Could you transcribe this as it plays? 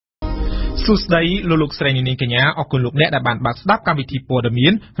សួស្តីលោកស្រីនាងកញ្ញាអរគុណលោកអ្នកដែលបានបើកស្ដាប់កម្មវិធីព័ត៌មា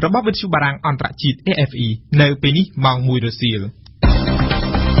នរបស់វិទ្យុបារាំងអន្តរជាតិ RFI នៅពេលនេះម៉ោង 1 រសៀល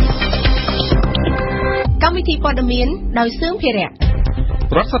កម្មវិធីព័ត៌មានដោយសឿងភិរៈរ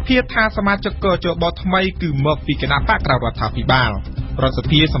ដ្ឋសភាថាសមាជិកកជបថ្មីគឺមកពីគណៈបកក្រៅរដ្ឋាភិបាលរដ្ឋស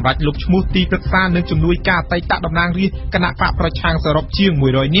ភាសម្រាប់លុបឈ្មោះទីប្រឹក្សានិងជំនួយការអតីតតំណាងរាស្ត្រគណៈបកប្រឆាំងសរុបជាង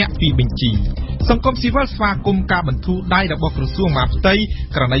100នាក់ពីបញ្ជីសង្គមស៊ីវិលស្វាគមន៍ការបន្ធូរដៃរបស់ក្រសួងមហាផ្ទៃ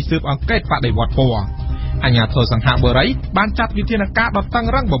ករណីស៊ើបអង្កេតបដិវត្តពណ៌អាជ្ញាធរសង្ហបុរីបានចាត់វិធានការដ៏តឹង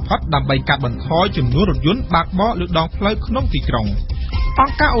រ៉ឹងបំផុតដើម្បីកាត់បន្ថយចំនួនរថយន្តបើកបរលើដងផ្លូវក្នុងទីក្រុងអ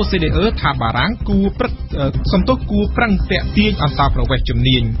ង្គការ OCDE ថាបារាំងគួរប្រឹងតាក់ទាញអន្តរប្រវេសន៍ជំ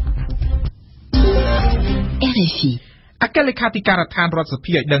នាញ RFI អគ្គលេខាធិការដ្ឋានរដ្ឋស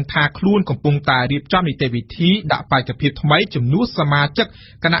ភាឲ្យដឹងថាខ្លួនកំពុងតែរៀបចំនីតិវិធីដាក់បេក្ខភាពថ្មីជំនួសសមាជិក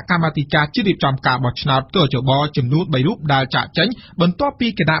គណៈកម្មាធិការជាតិរៀបចំការបោះឆ្នោតកជបចំនួន3រូបដែលចាក់ចេញបន្ទាប់ពី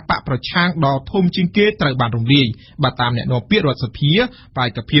គណៈបកប្រឆាំងដ៏ធំជាងគេត្រូវបានរំលាយបើតាមអ្នកនាំពាក្យរដ្ឋសភាបេ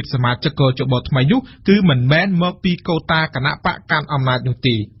ក្ខភាពសមាជិកកជបថ្មីនោះគឺមិនមែនមកពីកូតាគណៈបកកាន់អំណាចនោះ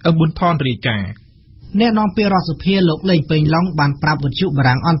ទេប៊ុនថនរាយការណ៍អ្នកនាំពាក្យរដ្ឋសភាលោកលេងពេញឡុងបានប្រាប់វិទ្យុបា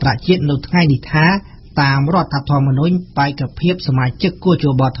រាំងអន្តរជាតិនៅថ្ងៃនេះថាតាមរដ្ឋធម្មនុញ្ញបេក្ខភាពសមាជិកគួរជ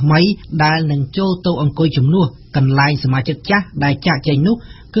បថ្មីដែលនឹងចូលទៅអង្គុយជំនួសកន្លែងសមាជិកចាស់ដែលចាក់ចេញនោះ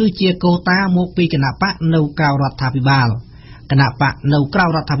គឺជាកូតាមកពីគណៈបកនៅក្រៅរដ្ឋាភិបាលគណៈបកនៅក្រៅរ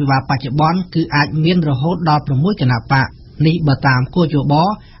ដ្ឋាភិបាលបច្ចុប្បន្នគឺអាចមានរហូតដល់6គណៈបកនេះបើតាមគួរជប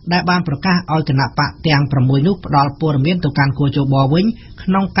ដែលបានប្រកាសឲ្យគណៈបកទាំង6នោះផ្ដល់ព័ត៌មានទៅកាន់គួរជបវិញក្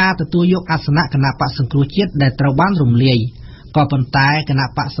នុងការទទួលយកអាសនៈគណៈបកសង្គ្រោះជាតិដែលត្រូវបានរំលាយក៏ប៉ុន្តែគណៈ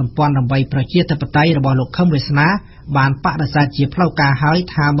បកសម្ព័ន្ធដើម្បីប្រជាធិបតេយ្យរបស់លោកខឹមវាសនាបានបដិសេធជាផ្លូវការហើយ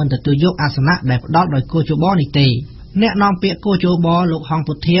ថាមិនទទួលយកអាសនៈដែលផ្ដល់ដោយគូជបនេះទេអ្នកនាំពាក្យគូជបលោកហង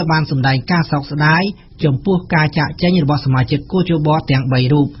ពុធាបានសម្ដែងការសោកស្ដាយចំពោះការចាក់ចេញរបស់សមាជិកគូជបទាំង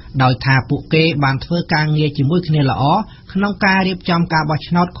3រូបដោយថាពួកគេបានធ្វើការងារជាមួយគ្នាល្អក្នុងការរៀបចំការបោះ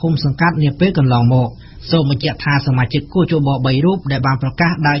ឆ្នោតឃុំសង្កាត់នាពេលកន្លងមកសូមបញ្ជាក់ថាសមាជិកគូជប3រូបដែលបានប្រកា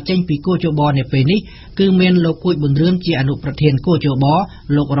សដើរចេញពីគូជបនៅពេលនេះគឺមានលោកគួយប៊ុនរឿនជាអនុប្រធានគូជប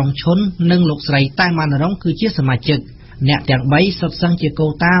លោករងឈុននិងលោកស្រីតែម៉ាន់រងគឺជាសមាជិកអ្នកទាំង3សុទ្ធសឹងជាកូ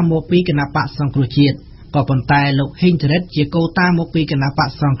តាមកពីគណៈបកសង្គ្រោះជាតិក៏ប៉ុន្តែលោកហ៊ីងតរិតជាកូតាមកពីគណៈបក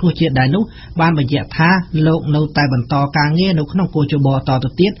សង្គ្រោះជាតិដែរនោះបានបញ្ជាក់ថាលោកនៅតែបន្តការងារនៅក្នុងគូជបតទៅ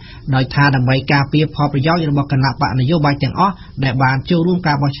ទៀតដោយថាដើម្បីការពារផលប្រយោជន៍របស់គណៈបកនយោបាយទាំងអស់ដែលបានចូលរួម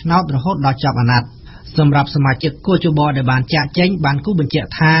ការបោះឆ្នោតរហូតដល់ចប់អាណត្តិសម្រាប់សមាជិកគូជបដែលបានចាក់ចេញបានគូបញ្ជាក់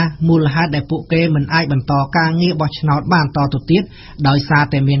ថាមូលហេតុដែលពួកគេមិនអាចបន្តការងារបោះឆ្នោតបានតទៅទៀតដោយសារ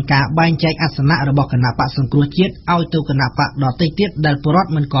តែមានការបែងចែកអាសនៈរបស់គណៈបកសង្គ្រោះជាតិឲ្យទៅគណៈបកដទៃទៀតដែលពលរដ្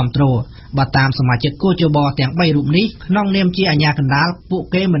ឋមិនគាំទ្របើតាមសមាជិកគូជបទាំង3រូបនេះក្នុងនាមជាអាជ្ញាកណ្ដាលពួក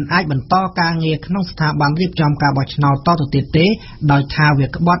គេមិនអាចបន្តការងារក្នុងស្ថាប័នរៀបចំការបោះឆ្នោតតទៅទៀតទេដោយថាវា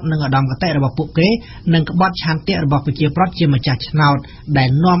ក្បត់នឹងឧត្តមគតិរបស់ពួកគេនិងក្បត់ឆន្ទៈរបស់ប្រជាប្រដ្ឋជាម្ចាស់ឆ្នោតដែល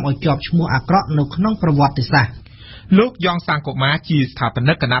នាំឲ្យជាប់ឈ្មោះអាក្រក់នៅក្នុងប្រវត្តិសាស្ត្រលោកយ៉ងសាងកុមារជាស្ថាប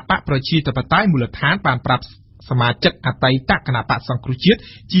និកគណៈបកប្រជាធិបតេយ្យមូលដ្ឋានបានប្រាប់សមាជិកអតីតគណៈបកសង្គ្រោះជាតិ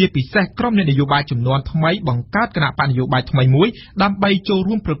ជាពិសេសក្រុមអ្នកនយោបាយចំនួនថ្មីបង្កើតគណៈបកនយោបាយថ្មីមួយដើម្បីចូល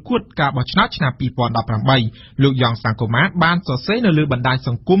រួមប្រកួតការបោះឆ្នោតឆ្នាំ2018លោកយ៉ងសាងកុមារបានសរសេរនៅលើបណ្ដាញស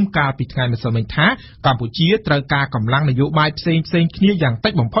ង្គមកាលពីថ្ងៃម្សិលមិញថាកម្ពុជាត្រូវការកម្លាំងនយោបាយផ្សេងគ្នាយ៉ាងតិ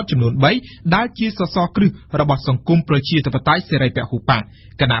ចបំផុតចំនួន3ដែលជាសសរគ្រឹះរបស់សង្គមប្រជាធិបតេយ្យសេរីពហុបក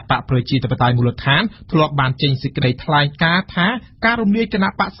គណៈបកប្រជាធិបតេយ្យមូលដ្ឋានធ្លាប់បានចេញសេចក្តីថ្លែងការណ៍ថាការរំលាយគណៈ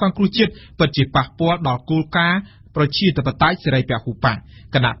បកសង្គ្រោះជាតិពិតជាប៉ះពាល់ដល់គោលការណ៍ប្រជាធិបតេយ្យសេរីពហុបក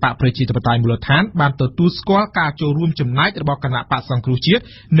គណៈបកប្រជាធិបតេយ្យមូលដ្ឋានបានទទួលស្គាល់ការចូលរួមចំណែករបស់គណៈបកសង្គ្រោះជាតិ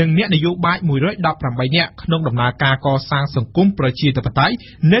និងអ្នកនយោបាយ118នាក់ក្នុងដំណើរការកសាងសង្គមប្រជាធិបតេយ្យ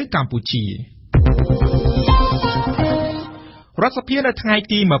នៅកម្ពុជារដ្ឋសភានៅថ្ងៃ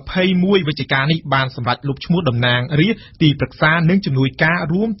ទី21វិច្ឆិកានេះបានសម្រេចលុបឈ្មោះតំណាងរាស្ត្រទីប្រឹក្សានិងជំនួយការ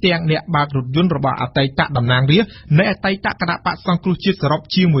រួមទាំងអ្នកបើករថយន្តរបស់អតីតតំណាងរាស្ត្រនៃអតីតគណៈបកសង្គ្រោះជាតិសរុប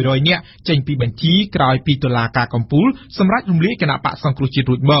ជាង100នាក់ចេញពីបញ្ជីក្រោយពីតុលាការកំពូលសម្រេចរំលាយគណៈបកសង្គ្រោះជាតិ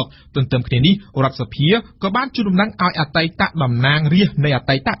រួចមកទន្ទឹមគ្នានេះរដ្ឋសភាក៏បានជូនដំណឹងឲ្យអតីតតំណាងរាស្ត្រនៃអ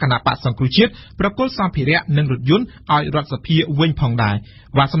តីតគណៈបកសង្គ្រោះជាតិប្រគល់សម្ភារៈនិងរថយន្តឲ្យរដ្ឋសភាវិញផងដែរ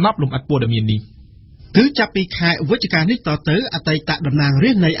vàសំណប់លំអិតព័ត៌មាននេះគឺចាប់ពីខែវិច្ឆិកានេះតទៅអតីតតំណាងរា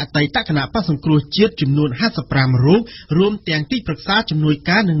ស្ត្រនៃអតីតគណៈបក្សសង្គ្រោះជាតិចំនួន55រូបរួមទាំងទីប្រឹក្សាជំនួយ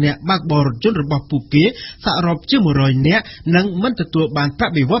ការនិងអ្នកបើកបររថយន្តរបស់ពួកគេសរុបជា100នាក់និងមិនទទួលបានប្រា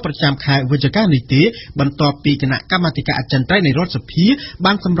ក់បៀវត្សប្រចាំខែវិច្ឆិកានេះទេបន្ទាប់ពីគណៈកម្មាធិការអចិន្ត្រៃយ៍នៃរដ្ឋសភា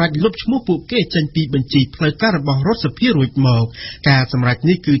បានសម្រេចលុបឈ្មោះពួកគេចេញពីបញ្ជីផ្លូវការរបស់រដ្ឋសភារួចមកការសម្រេច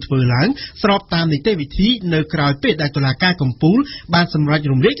នេះគឺធ្វើឡើងស្របតាមនីតិវិធីនៅក្រៅពេលដែលតុលាការកំពូលបានសម្រេច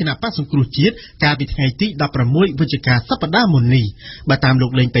រំលាយគណៈបក្សសង្គ្រោះជាតិកាលពី ថ្ងៃទី16វិច្ឆិកាសប្តាហ៍មុននេះបើតាមលោ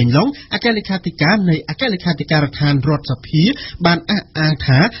កលេងពេញឡុងអគ្គលេខាធិការនៃអគ្គលេខាធិការដ្ឋានរដ្ឋសភាបានអះអាង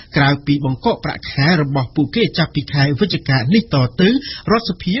ថាក្រៅពីបង្កប់ប្រាក់ខែរបស់ពួកគេចាប់ពីខែវិច្ឆិកានេះតទៅរដ្ឋ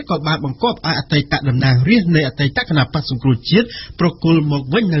សភាក៏បានបង្កប់ឲ្យអតីតតំណាងរាស្ត្រនៃអតីតគណៈបក្សសង្គ្រោះជាតិប្រគល់មក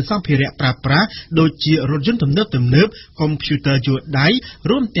វិញនៅសម្ភារៈប្រើប្រាស់ដូចជារថយន្តទំនើបកុំព្យូទ័រយួរដៃ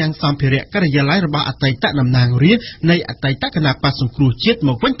រួមទាំងសម្ភារៈការិយាល័យរបស់អតីតតំណាងរាស្ត្រនៃអតីតគណៈបក្សសង្គ្រោះជាតិម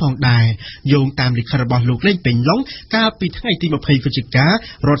កវិញផងដែរយោងតាមលិខិតរបស់លោកលេងពេញឡុងកាលពីថ្ងៃទី20វិច្ឆិការ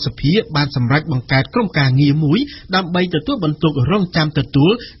ដ្ឋសភាបានសម្រេចបង្កើតក្រុមការងារមួយដើម្បីទទួលបន្ទុករងចាំទទួ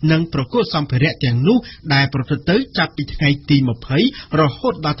លនិងប្រគល់សម្ភារៈទាំងនោះដែលប្រព្រឹត្តទៅចាប់ពីថ្ងៃទី20រហូ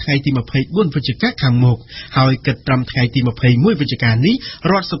តដល់ថ្ងៃទី24វិច្ឆិកាខាងមុខហើយគិតត្រឹមថ្ងៃទី21វិច្ឆិកានេះ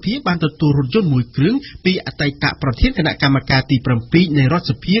រដ្ឋសភាបានទទួលរថយន្តមួយគ្រឿងពីអតីតប្រធានគណៈកម្មការទី7នៃរដ្ឋ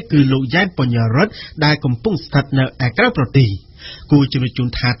សភាគឺលោកយ៉ែនបញ្ញារិទ្ធដែលកំពុងស្ថិតនៅឯក្រៅប្រទេសគូជំរាបជូន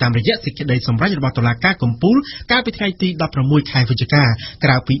ថាតាមរយៈសេចក្តីសម្រេចរបស់តុលាការកំពូលកាលពីថ្ងៃទី16ខែវិច្ឆិកាក្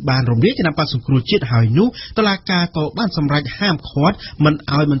រៅពីបានរំលាយគណៈបក្សសង្គ្រោះជាតិហើយនោះតុលាការក៏បានសម្រេចហាមឃាត់មិន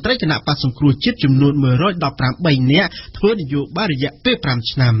ឲ្យមន្ត្រីគណៈបក្សសង្គ្រោះជាតិចំនួន118នាក់ធ្វើនយោបាយរយៈពេល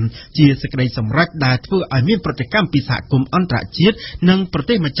5ឆ្នាំជាសេចក្តីសម្រេចដែលធ្វើឲ្យមានប្រតិកម្មពីសហគមន៍អន្តរជាតិនិងប្រ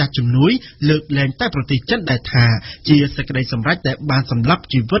ទេសម្ចាស់ជំនួយលើកលែងតែប្រទេសចិនដែលថាជាសេចក្តីសម្រេចដែលបានសម្លាប់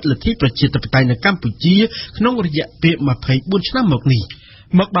ជីវិតលទ្ធិប្រជាធិបតេយ្យនៅកម្ពុជាក្នុងរយៈពេល24ឆ្នាំមកនេះ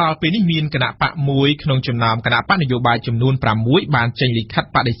មកដល់ពេលនេះមានគណៈបកមួយក្នុងចំណោមគណៈបកនយោបាយចំនួន6បានចេញលិខិត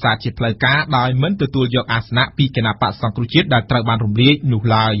បដិសេធជាផ្លូវការដោយមិនទទួលយកអាសនៈពីគណៈបកសង្គ្រោះជាតិដែលត្រូវបានរំលាយនោះ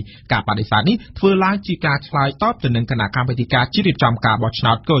ឡើយការបដិសេធនេះធ្វើឡើងជាការឆ្លើយតបទៅនឹងគណៈកម្មាធិការជ្រៀបចំការបោះឆ្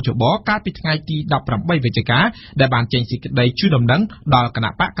នោតកោជបកាលពីថ្ងៃទី18វិច្ឆិកាដែលបានចេញសេចក្តីជូនដំណឹងដល់គណៈ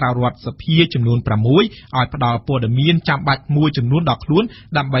បកក្រៅរដ្ឋសភាចំនួន6ឲ្យផ្ដល់ព័ត៌មានចាំបាច់មួយចំនួនដល់ខ្លួន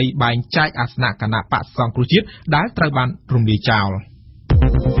ដើម្បីបែងចែកអាសនៈគណៈបកសង្គ្រោះជាតិដែលត្រូវបានរំលាយចោល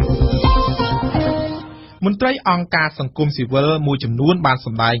មន្ត្រីអង្គការសង្គមស៊ីវិលមួយចំនួនបានស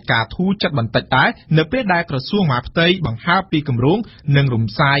ម្ដែងការធូរចិត្តបន្តិចដែរនៅពេលដែលក្រសួងមហាផ្ទៃបង្ហើបពីគម្រោងនិងរំ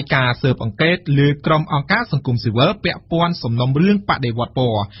សាយការស៊ើបអង្កេតលើក្រុមអង្គការសង្គមស៊ីវិលពាក់ព័ន្ធសំណុំរឿងបដិវត្តព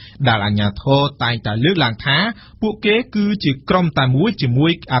ណ៌ដែលអាជ្ញាធរតែងតែលើកឡើងថាពួកគេគឺជាក្រុមតែមួយជាមួ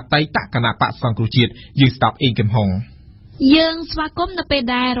យអតីតគណៈបក្សសង្គ្រោះជាតិយើងស្ដាប់អេងកំហុងយើងស្វាគមន៍នៅពេល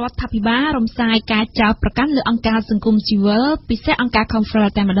ដែលរដ្ឋាភិបាលរំសាយការចោទប្រកាន់លើអង្គការសង្គមស៊ីវិលពិសេសអង្គការ Khmer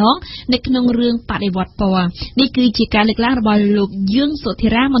តែម្ដងនៅក្នុងរឿងបដិវត្តពណ៌នេះគឺជាការលើកឡើងរបស់លោកយើងសុធិ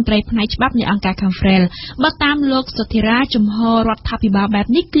រាមន្ត្រីផ្នែកច្បាប់នៃអង្គការ Khmer បើតាមលោកសុធិរាជំហររដ្ឋាភិបាលបែប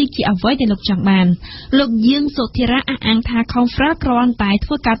នេះគឺជាអ្វីដែលលោកចង់បានលោកយើងសុធិរាអះអាងថា Khmer គ្រាន់តែធ្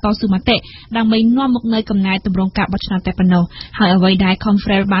វើការតស៊ូមតិដើម្បីនាំមកនៅកំណែទម្រង់ការបោះឆ្នោតតែប៉ុណ្ណោះហើយអ្វីដែល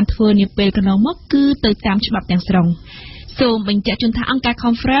Khmer បានធ្វើនាពេលកន្លងមកគឺទៅតាមច្បាប់ទាំងស្រុងសូមបញ្ជាក់ជូនថាអង្គការ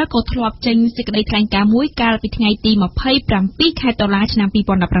Khmer ក៏ធ្លាប់ចេញសេចក្តីថ្លែងការណ៍មួយកាលពីថ្ងៃទី27ខែតុលាឆ្នាំ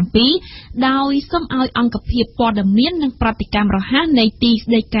2017ដោយសូមឲ្យអង្គភាពព័ត៌មាននិងប្រតិកម្មរហ័សនៃទី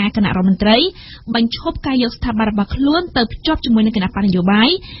ស្តីការគណៈរដ្ឋមន្ត្រីបញ្ឈប់ការយកស្ថាប័នរបស់ខ្លួនទៅភ្ជាប់ជាមួយនឹងគណៈបកនយោបាយ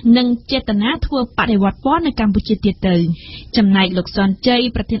និងចេតនាធ្វើបដិវត្តពណ៌នៅកម្ពុជាទៀតទៅចំណែកលោកសនជ័យ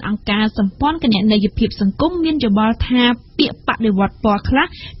ប្រធានអង្គការសម្ព័ន្ធគណនេយ្យភាពសង្គមមានយោបល់ថាពាក្យបដិវត្តពណ៌ខ្លះ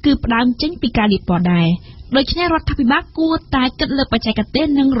គឺផ្ដើមចេញពីការលាបពណ៌ដែរដូច្នេះរដ្ឋាភិបាលគួរតែគិតលើបច្ចេកទេស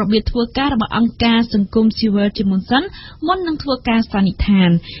និងរបៀបធ្វើការរបស់អង្គការសង្គមស៊ីវិលជាមុនសិនមុននឹងធ្វើការសន្និដ្ឋាន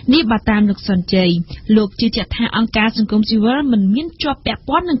នេះបើតាមលោកសុនជ័យលោកជឿជាក់ថាអង្គការសង្គមស៊ីវិលមិនមានជាប់ពាក់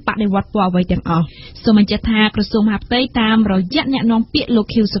ព័ន្ធនឹងបដិវត្តពណ៌អ្វីទាំងអស់សូមបញ្ជាក់ថាក្រសួងមហាផ្ទៃតាមរយៈអ្នកនាំពាក្យលោក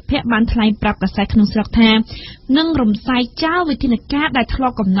ខៀវសុភ័ក្របានថ្លែងប្រាប់កាសែតក្នុងស្រុកថានឹងរំសាយចោលវិធានការដែលធ្លា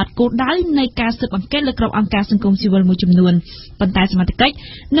ប់កំណត់គោលដៅនៃការស៊ើបអង្កេតលើក្រុមអង្គការសង្គមស៊ីវិលមួយចំនួនប៉ុន្តែសមត្ថកិច្ច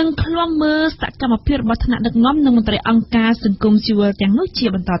នឹងឃ្លាំមើលសកម្មភាពរបស់ថ្នាក់ដឹកនាំនិងមន្ត្រីអង្គការសង្គមស៊ីវិលទាំងនោះជា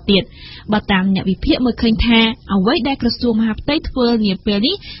បន្តទៀតបើតាមអ្នកវិភាគមើលឃើញថាអ្វីដែលក្រសួងមហាផ្ទៃធ្វើនាពេល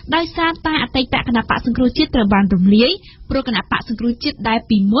នេះដោយសារតែអតីតគណៈបកសង្គ្រោះជាតិត្រូវបានរំលាយព្រោះគណៈបកសង្គ្រោះជាតិដែល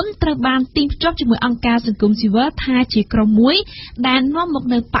ពីមុនត្រូវបានទីងភ្ជាប់ជាមួយអង្គការសង្គមស៊ីវិលថាជាក្រុមមួយដែលនាំមក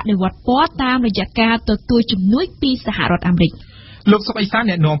នៅបដិវត្តពណ៌តាមរយៈការទទួលជំនួយពីសហរដ្ឋអាមេរិកលោកសុកអេសាន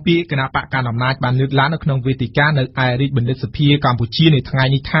អ្នកនាំពាក្យគណៈបកកណ្ដាលអំណាចបានលើកឡើងនៅក្នុងវេទិកានៅឯរាជបណ្ឌិតសភាកម្ពុជានៅថ្ងៃ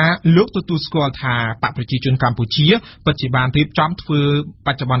នេះថាលោកទទួលស្គាល់ថាបកប្រជាជនកម្ពុជាពិតជាបានរៀបចំធ្វើប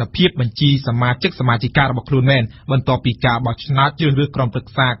ច្ចុប្បន្នភាពបញ្ជីសមាជិករបស់ខ្លួនមែនបន្ទាប់ពីការបោះឆ្នោតជ្រើសរើសក្រុមប្រឹ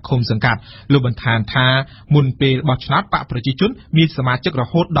ក្សាឃុំសង្កាត់លោកបន្ថែមថាមុនពេលបោះឆ្នោតបកប្រជាជនមានសមាជិករ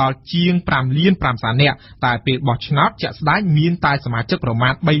ហូតដល់ជាង5លាន5សែននាក់តែពេលបោះឆ្នោតជាក់ស្ដែងមានតែសមាជិកប្រមា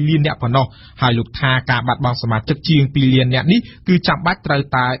ណ3លាននាក់ប៉ុណ្ណោះហើយលោកថាការបាត់បង់សមាជិកជាង2លាននាក់នេះគឺចាំបាច់ត្រូវ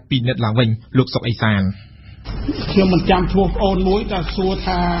តែពិនិត្យឡើងវិញលោកសុកអេសានខ្ញុំមិនចាំឈ្មោះប្អូនមួយតែសួរ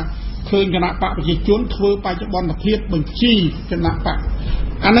ថាឃើញគណៈបកប្រជាជនធ្វើបច្ចុប្បន្នភាពបញ្ជីគណៈបក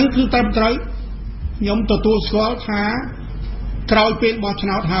អាហ្នឹងគឺតែត្រូវខ្ញុំទទួលស្គាល់ថា ក្រោយពេលបោះឆ្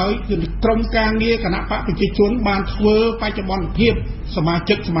នោតហើយគឺក្រុមការងារគណៈបកប្រជាជនបានធ្វើបច្ចុប្បន្នភាពសមា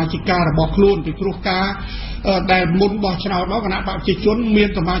ជិការបស់ខ្លួនពីព្រោះការដែលមុនបោះឆ្នោតមកគណៈបកប្រជាជនមាន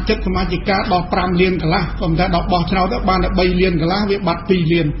សមាជិកាដល់5លានកន្លះប៉ុន្តែដល់បោះឆ្នោតបានតែ3លានកន្លះវាបាត់2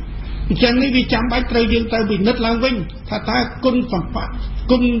លានអញ្ចឹងនេះវាចាំបាច់ត្រូវយើងទៅពិនិត្យឡើងវិញថាតើគុណសម្បត្តិ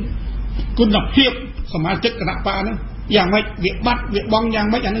គុណភាពសមាជិកគណៈបកហ្នឹងយ៉ាងម៉េចវាបាត់វាបងយ៉ាង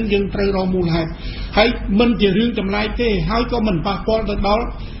ម៉េចអានឹងយើងត្រូវរកមូលហេតុហើយមិនជារឿងចម្លែកទេហើយក៏មិនប៉ះពាល់ទៅដល់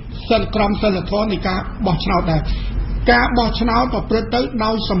សិលក្រមសិលធម៌នៃការបោះឆ្នោតដែរការបោះឆ្នោតប្រព្រឹត្តទៅ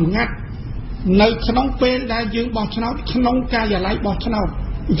ដោយសម្ងាត់នៅក្នុងពេលដែលយើងបោះឆ្នោតក្នុងការិយាល័យបោះឆ្នោត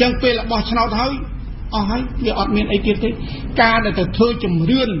អញ្ចឹងពេលបោះឆ្នោតហើយអស់ហើយវាអត់មានអីទៀតទេការដែលទៅធ្វើជំ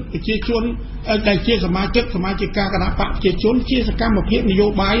រឿនប្រជាជនដែលជាសមាជិកាគណៈបកប្រជាជនជាសកម្មភាពនយោ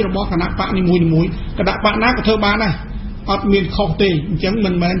បាយរបស់គណៈបកនីមួយៗគណៈបកណាក៏ធ្វើបានដែរអត់មានខុសទេអញ្ចឹង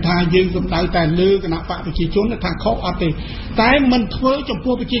មិនមែនថាយើងសំដៅតែលើគណៈបកប្រជាជនថាខុសអត់ទេតែមិនធ្វើចំ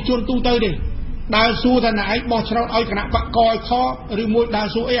ពោះប្រជាជនទូទៅទេដើរសួរថាណែឯងបោះឆ្នោតឲ្យគណៈបកកឲ្យខឬមួយដើរ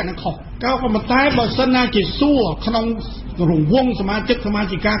សួរអីអានឹងខុសក៏ប៉ុន្តែបើសិនណាជាសួរក្នុងរង្វង់សមា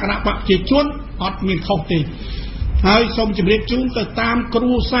ជិកាគណៈបកប្រជាជនអត់មានខុសទេហើយសូមជម្រាបជូនទៅតាមគ្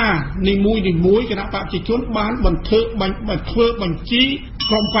រួសារនីមួយគណៈបកប្រជាជនបានធ្វើបញ្ជី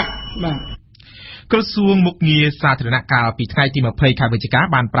ក្រុមបកបាទក្រសួងមុខងារសាធារណកាលពីថ្ងៃទី20ខែវិច្ឆិកា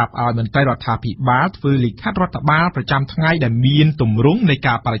បានប្រាប់ឲ្យមន្ត្រីរដ្ឋាភិបាលធ្វើលិខិតរដ្ឋបាលប្រចាំថ្ងៃដែលមានទម្រង់នៃ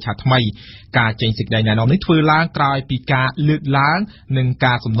ការបរិច្ឆេទថ្មីការចេញសេចក្តីណែនាំនេះធ្វើឡើងក្រោយពីការលើកឡើងនិង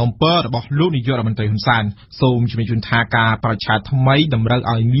ការសំណូមពររបស់លោកនាយករដ្ឋមន្ត្រីហ៊ុនសែនសូមជំរាបជូនថាការបរិច្ឆេទថ្មីតម្រូវ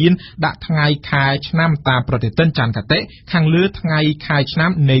ឲ្យមានដាក់ថ្ងៃខែឆ្នាំតាមប្រតិទិនចន្ទគតិខាងលើថ្ងៃខែឆ្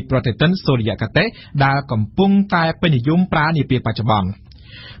នាំនៃប្រតិទិនសូរ្យគតិដែលកំពុងតែពេញនិយមប្រើនាពេលបច្ចុប្បន្ន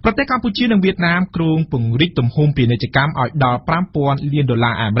ប្រទេសកម្ពុជានិងវៀតណាមគ្រោងពង្រីកទំហំពាណិជ្ជកម្មឲ្យដល់$5,000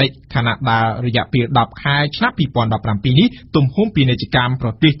 លានអាមេរិកខណៈដែលរយៈពេល10ខែឆ្នាំ2017នេះទំហំពាណិជ្ជកម្មប្រ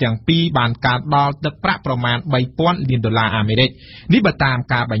ទេសទាំងពីរបានកើនដល់ទឹកប្រាក់ប្រមាណ$3,000 លានអាមេរិកនេះបើតាម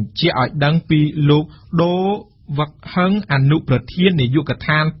ការបញ្ជាក់ឲ្យដឹងពីលោកដូវឹកហឹងអនុប្រធាននាយកដ្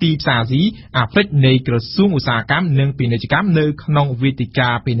ឋានទីផ្សារអាស៊ីអាហ្វ្រិកនៃក្រសួងឧស្សាហកម្មនិងពាណិជ្ជកម្មនៅក្នុងវេទិកា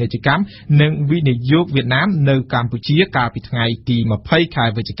ពាណិជ្ជកម្មនិងវិនិយោគវៀតណាមនៅកម្ពុជាកាលពីថ្ងៃទី20ខែ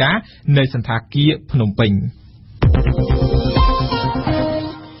វិច្ឆិកានៅសន្តាគារភ្នំពេញ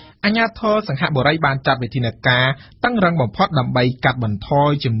អាជ្ញាធរសង្ហបុរីបានចាត់វិធានការតឹងរឹងបំផុតដើម្បីកាត់បន្ថយ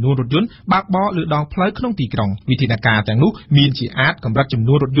ចំនួនរថយន្តបើកបរលើដងផ្លូវក្នុងទីក្រុងវិធានការទាំងនោះមានជាអាចកម្រិតចំ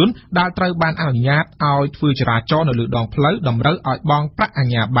នួនរថយន្តដែលត្រូវបានអនុញ្ញាតឲ្យធ្វើចរាចរណ៍នៅលើដងផ្លូវតម្រូវឲ្យបង់ប្រាក់អា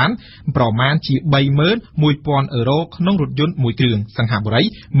ជ្ញាប័ណ្ណប្រមាណជា$31,000ក្នុងរថយន្តមួយគ្រឿងសង្ហបុរី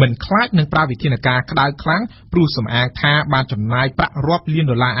មិនខ្លាចនឹងប្រើវិធានការក្តៅខ្លាំងព្រោះសម្អាងថាបានចំណាយប្រាក់រាប់លាន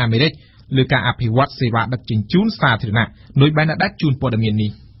ដុល្លារអាមេរិកលើការអភិវឌ្ឍសេវាដឹកជញ្ជូនសាធារណៈដោយបានដាច់ជូនព័ត៌មាន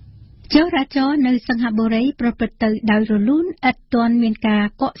នេះចរាចរណ៍នៅសង្ហបុរីប្រព្រឹត្តទៅដោយរលូនឥតទាន់មានការ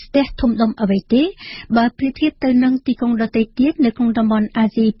កកស្ទះធំដុំអ្វីទេបើប្រៀបធៀបទៅនឹងទីក្រុងដទៃទៀតនៅក្នុងតំបន់អា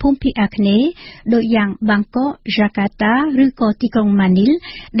ស៊ីភូមិភាគអាគ្នេយ៍ដូចយ៉ាងបាងកក យ៉ាកាតាឬក៏ទីក្រុងម៉ានីល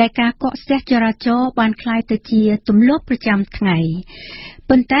ដែលការកកស្ទះចរាចរណ៍បានក្លាយទៅជាទម្លាប់ប្រចាំថ្ងៃ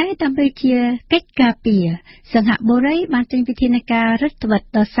ប៉ុន្តែដើម្បីជាកិច្ចការពារសង្ហបុរីបានចេញវិធានការរឹតបន្តឹ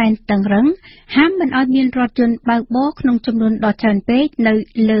ងដ៏សែនតឹងរ៉ឹងហាមមិនឲ្យមានរថយន្តបើកបរក្នុងចំនួនដ៏ច្រើនពេកនៅ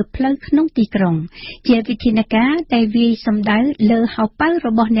លើផ្លូវក្នុងទីក្រុងជាវិធានការដែលវាយសម្ដៅលើហោប៉ៅរ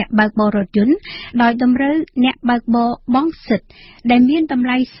បស់អ្នកបើកបររថយន្តដោយតម្រូវអ្នកបើកបរបង់សិទ្ធិដែលមានតម្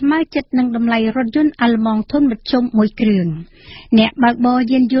លៃស្មើចិត្តនឹងតម្លៃរថយន្តអាល្លឺម៉ង់ធុនមធ្យមមួយគ្រឿងអ្នកបើកបរ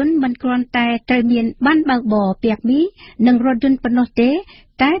យានយន្តមិនគ្រាន់តែត្រូវមានប័ណ្ណបើកបរពាក់មីនិងរថយន្តប៉ុណ្ណោះទេ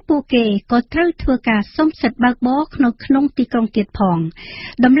តែពួកគេក៏ត្រូវធ្វើការសុំសិទ្ធិបើកបរក្នុងទីក្រុងទៀតផង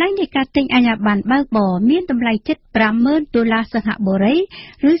តម្លៃនៃការទិញអាជ្ញាប័ណ្ណបើកបរមានតម្លៃជិត$50,000សង្ហបុរី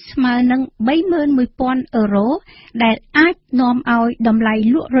ឬស្មើនឹង$31,000ដែលអាចនាំឲ្យតម្លៃ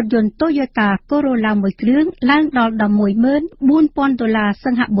លក់រថយន្ត Toyota Corolla មួយគ្រឿងឡើងដល់$14,000ស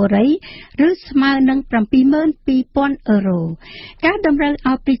ង្ហបុរីឬស្មើនឹង$72,000ការតម្រូវ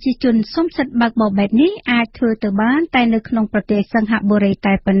ឲ្យប្រជាជនសុំសិទ្ធិបើកបរបែបនេះអាចធ្វើទៅបានតែនៅក្នុងប្រទេសសង្ហបុរី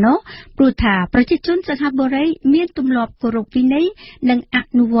តែប៉ុណ្ណោះព្រោះថាប្រជាជនសង្ហបុរីមានទម្លាប់គោរពវិន័យនិងអ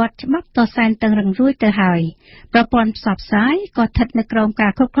នុវត្តច្បាប់ដ៏សែនតឹងរ៉ឹងរួចទៅហើយប្រព័ន្ធផ្សព្វផ្សាយក៏ស្ថិតនៅក្រោមកា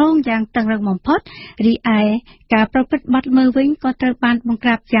រគ្រប់គ្រងយ៉ាងតឹងរ៉ឹងបំផុតរីឯការប្រព្រឹត្តបទល្មើសវិញក៏ត្រូវបានបង្ក្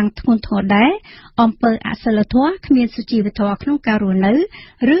រាបយ៉ាងធ្ងន់ធ្ងរដែរអំពើអសិលធម៌គ្មានសុជីវធម៌ក្នុងការរស់នៅ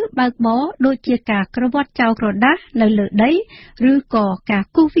ឬបើកបរដូចជាការក្រវាត់ចោលក្រដាសនៅលើដីឬក៏ការ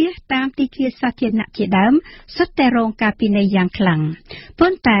គូសវាសតាមទីធ្លាសាធារណៈជាដើមសុទ្ធតែរងការពិន័យយ៉ាងខ្លាំង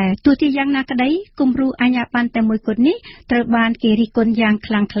ប៉ុន្តែទោះជាយ៉ាងណាក្តីគំរូអាជ្ញាប័ណ្ណតែមួយគត់នេះត្រូវបានគេរិះគន់យ៉ាង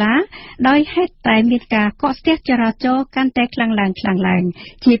ខ្លាំងក្លាដោយហេតុតែមានការកកស្ទះចរាចរណ៍កាន់តែខ្លាំងឡើង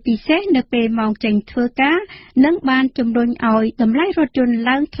ជាពិសេសនៅពេលម៉ោងចេញធ្វើការនិងបានជំរុញឲ្យតម្លៃរថយន្ត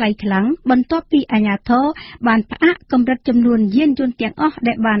ឡើងថ្លៃខ្លាំងបន្ទាប់ពីអាជ្ញាធរបានផ្អាកកម្រិតចំនួនយានយន្តទាំងអស់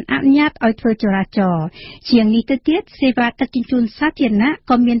ដែលបានអនុញ្ញាតឲ្យធ្វើចរាចរណ៍ជាងនេះទៅទៀតសេវាដឹកជញ្ជូនសាធារណៈ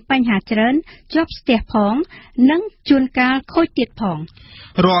ក៏មានបញ្ហាច្រើនជាប់ស្ទះផងនិងជួនកាលខូចទៀតផង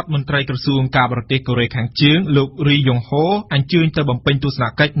រដ្ឋមន្ត្រីក្រសួងការបរទេសកូរ៉េខាងជើងលោករីយ៉ុងហូអញ្ជើញទៅបំពេញទស្សន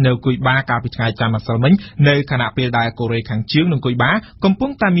កិច្ចនៅគុយបាកាលពីថ្ងៃច័ន្ទម្សិលមិញនៅខណៈពេលដែលកូរ៉េខាងជើងនិងគុយបាកំពុ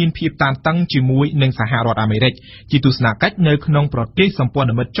ងតែមានភាពតានតឹងជាមួយនឹងសហរដ្ឋអាមេរិកជាទស្សនកិច្ចនៅក្នុងប្រទេសសម្ព័ន្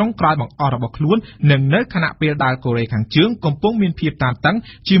ធមិត្តចុងក្រោយបង្អស់របស់ខ្លួននិងនៅខណៈពេលដែលកូរ៉េខាងជើងកំពុងមានភាពតានតឹង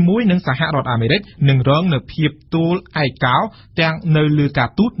ជាមួយនឹងសហរដ្ឋអាមេរិកនិងរងនៅភាពទូលឯកោទាំងនៅលើការ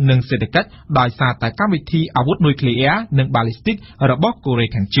ទូតនិងសេដ្ឋកិច្ចដោយសារតែកម្មវិធីអាវុធនុយក្លេអ៊ែរនិងបាឡីស្ទិករបស់កូរ៉េ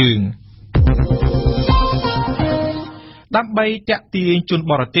ខាងជើងដើម្បីតាក់ទាញជន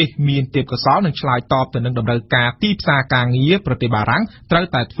បរទេសមានទេពកោសល្យនិងឆ្លើយតបទៅនឹងតម្រូវការទីផ្សារការងារប្រទេសបារាំងត្រូវ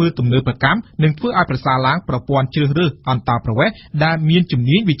តែធ្វើទំនើបកម្មនិងធ្វើឲ្យប្រសើរឡើងប្រព័ន្ធជ្រើសរើសអន្តោប្រវេសន៍ដែលមានជំ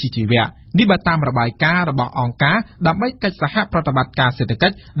នាញវិជ្ជាជីវៈនេះបើតាមរបាយការណ៍របស់អង្គការដើម្បីកិច្ចសហប្រតិបត្តិការសេដ្ឋកិ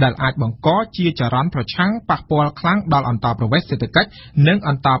ច្ចដែលអាចបង្កជាចរន្តប្រឆាំងប៉ះពាល់ខ្លាំងដល់អន្តោប្រវេសន៍សេដ្ឋកិច្ចនិងអ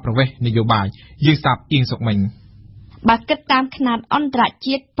ន្តោប្រវេសន៍នយោបាយយើងស្ដាប់អៀងសុកមិញបើគិតតាមຂະຫນាតអន្តរ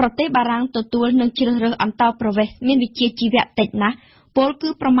ជាតិប្រទេសបារាំងទទួលនឹងជ្រើសរើសអន្តោប្រវេសន៍មានវិជ្ជាជីវៈតិចណាស់ពលគឺ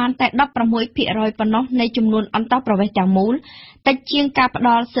ប្រមាណតែ 16% ប៉ុណ្ណោះនៃចំនួនអន្តោប្រវេសន៍ទាំងមូលតិចជាងការផ្ដ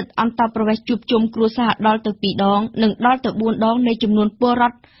ល់សិទ្ធិអន្តោប្រវេសន៍ជួបជុំគ្រួសារដល់ទៅ2ដងនិងដល់ទៅ4ដងនៃចំនួនពលរ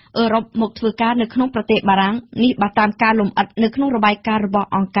ដ្ឋអឺរ៉ុបមកធ្វើការនៅក្នុងប្រទេសបារាំងនេះបើតាមការលំអិតនៅក្នុងរបាយការណ៍របស់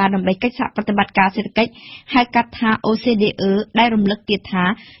អង្គការដើម្បីកិច្ចសហប្រតិបត្តិការសេដ្ឋកិច្ចហៅកាត់ថា OCDE ដែលរំលឹកទៀតថា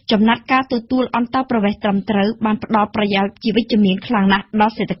ចំណាត់ការទទួលអន្តោប្រវេសន៍ត្រឹមត្រូវបានផ្ដល់ប្រយោជន៍ជាវិជ្ជមានខ្លាំងណាស់ដ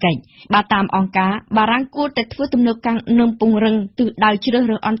ល់សេដ្ឋកិច្ចបើតាមអង្គការបារាំងគួរតែធ្វើទំនើបកម្មនិងពង្រឹងទិសដៅជ្រើស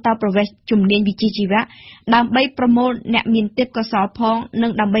រើសអន្តោប្រវេសន៍ជំនាញវិជ្ជាជីវៈដើម្បីប្រមូលអ្នកមានទេពកោសល្យផងនិ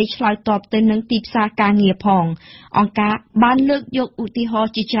ងដើម្បីឆ្លើយតបទៅនឹងទីផ្សារការងារផងអង្គការបានលើកយកឧទាហរ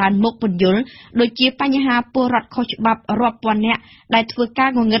ណ៍ជាច្រើនមុខពន្យល់ដូចជាបញ្ហាពលរដ្ឋខុសច្បាប់រាប់ពាន់នាក់ដែលធ្វើការ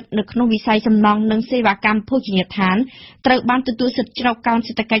ងងឹតនៅក្នុងវិស័យសំណង់និងសេវាកម្មភោជនីយដ្ឋានត្រូវបានទទួលសិទ្ធិជ្រកកោន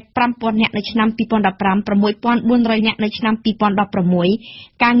សេដ្ឋកិច្ច 5000 នាក់នៅឆ្នាំ 2015 6400 នាក់នៅឆ្នាំ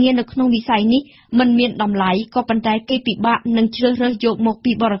 2016 ការងារនៅក្នុងវិស័យនេះមិនមានតម្លៃក៏ប៉ុន្តែគេពិបាកនឹងជ្រើសរើសយកមក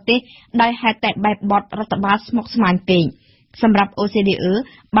ពីបរទេសដោយហេតុតែបែបបទរដ្ឋបាលស្មុគស្មាញពេកសម្រាប់ OCDE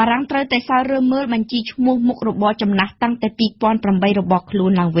បារាំងត្រូវតែសើរើមើលបញ្ជីឈ្មោះមុខរបរចំណាស់តាំងតែ 2008 របស់ខ្លួ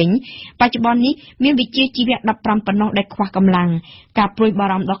នឡើងវិញបច្ចុប្បន្ននេះមានវិជ្ជាជីវៈ 15 ប៉ុណ្ណោះដែលខ្វះកម្លាំងការព្រួយបា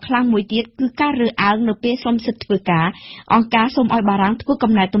រម្ភដ៏ខ្លាំងមួយទៀតគឺការរើសអើងនៅពេលសុំសិទ្ធិធ្វើការអង្គការសូមឲ្យបារាំងធ្វើ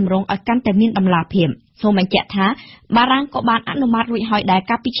កំណែទម្រង់ឲ្យកាន់តែមានតម្លាភាពសូមបញ្ជាក់ថាបារាំងក៏បានអនុម័តរួចហើយដែរ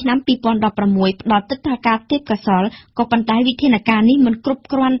កាលពីឆ្នាំ 2016 ផ្ដល់ទិដ្ឋាការទេពកោសល្យក៏ប៉ុន្តែវិធានការនេះមិនគ្រប់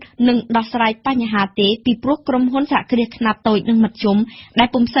គ្រាន់នឹងដោះស្រាយបញ្ហាទេពីព្រោះក្រុមហ៊ុនសហគ្រាសខ្នាតតូចនិងមធ្យមដែល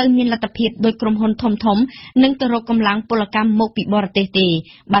ពុំសូវមានលទ្ធភាពដោយក្រុមហ៊ុនធំៗនឹងទៅរកកម្លាំងពលកម្មមកពីបរទេសទេ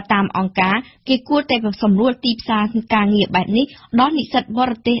បើតាមអង្គការគេគួរតែសម្រួលទីផ្សារការងារបែបនេះដល់និស្សិតប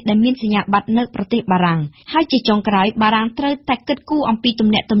រទេសដែលមានសញ្ញាបត្រនៅប្រទេសបារាំងហើយជាចុងក្រោយបារាំងត្រូវតែគិតគូរអំពីទំ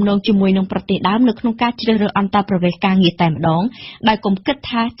នាក់ទំនងជាមួយនឹងប្រទេសដើមនៅក្នុងការជ្រើសរើសអន្តោប្រវេសន៍ការងារតែម្ដងដោយកុំគិត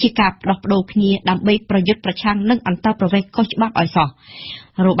ថាជាការផ្ដោះប្ដូរគ្នាដើម្បីប្រយុទ្ធប្រឆាំងនឹងអន្តោប្រវេសន៍ខុសច្បាប់ឲ្យសោះ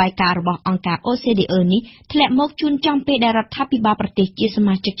របាយការណ៍របស់អង្គការ OCDE នេះធ្លាក់មកជួនចំពេលដែលរដ្ឋាភិបាលប្រទេសជាស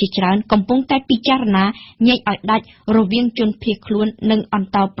មាជិកជាច្រើនកំពុងតែពិចារណាញែកឲ្យដាច់រវាងជនភៀសខ្លួននិងអន្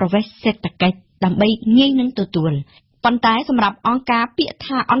តោប្រវេសន៍សេដ្ឋកិច្ចដើម្បីងាយនឹងទទួលប៉ុន្តែសម្រាប់អង្គការពាក្យ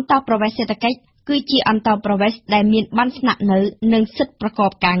ថាអន្តោប្រវេសន៍សេដ្ឋកិច្ចគឺជាអន្តោប្រវេសន៍ដែលមានបានស្នាក់នៅនិងសិទ្ធិប្រក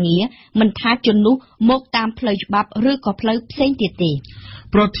បការងារមិនថាជននោះមកតាមផ្លូវច្បាប់ឬក៏ផ្លូវផ្សេងទៀតទេ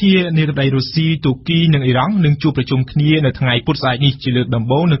ប្រធានាធិបតីរុស្ស៊ីទូគីនិងអ៊ីរ៉ង់នឹងជួបប្រជុំគ្នានៅថ្ងៃពុធស្អែកនេះជាលើកដំ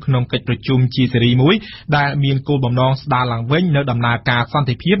បូងនៅក្នុងកិច្ចប្រជុំជាស៊េរីមួយដែលមានគោលបំណងស្ដារឡើងវិញនៅដំណើរការសន្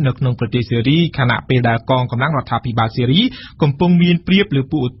តិភាពនៅក្នុងប្រទេសស៊េរីខណៈពេលដែលកងកម្លាំងរដ្ឋាភិបាលស៊េរីកំពុងមានព្រៀបលើ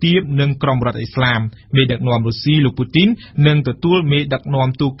ពួកឧទាបនិងក្រុមរដ្ឋអ៊ីស្លាមមេដឹកនាំរុស្ស៊ីលោកពូទីននឹងទទួលមេដឹកនាំ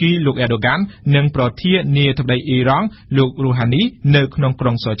ទូគីលោកអេដូហ្គាននិងប្រធានាធិបតីអ៊ីរ៉ង់លោករូហានីនៅក្នុងក្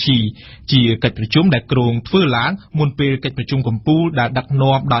រុងសូឈីជាកិច្ចប្រជុំដែលគ្រោងធ្វើឡើងមុនពេលកិច្ចប្រជុំកំពូលដែលដឹក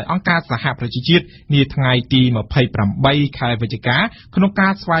នាំដោយអង្គការសហប្រជាជាតិនាថ្ងៃទី28ខែវិច្ឆិកាក្នុងកា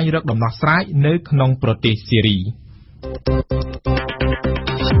រស្វែងរកដំណោះស្រាយនៅក្នុងប្រទេសស៊េរី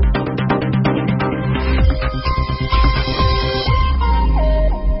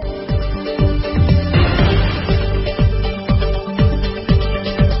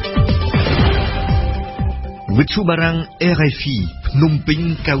វិទ្យុបារាំង RFI ភ្នំពេញ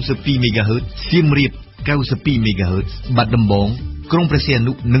 92 MHz សៀមរាប 92 MHz បាត់ដំបង ក្រុងព្រះសីហ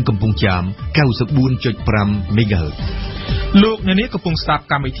នុនិងកំពង់ចាម 94.5 MHz លោកអ្នកនាងកំពុងស្ដាប់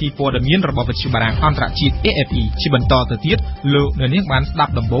កម្មវិធីព័ត៌មានរបស់វិទ្យុបារាំងអន្តរជាតិ RFI ជាបន្តទៅទៀតលោកអ្នកនាងបានស្ដា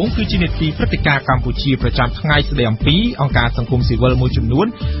ប់ដំបូងគឺជានីតិព្រឹត្តិការណ៍កម្ពុជាប្រចាំថ្ងៃស្ដីអំពីអង្គការសង្គមស៊ីវិលមួយចំនួន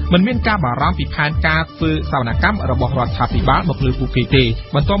មិនមានការបារម្ភពីផែនការធ្វើសវនកម្មរបស់រដ្ឋាភិបាលមកលើពួកគេទេ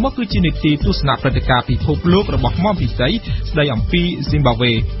បន្តមកគឺជានីតិទស្សនៈព្រឹត្តិការណ៍ពិភពលោករបស់មុំពិសីស្ដីអំពី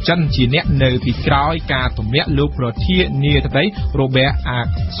Zimbabwe ចិនជាអ្នកនៅពីក្រោយការទម្លាក់លោកប្រធានាធិបតី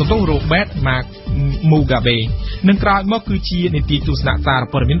Robert Mugabe និងក្រោយមកគឺជានីតិទស្សនៈសារ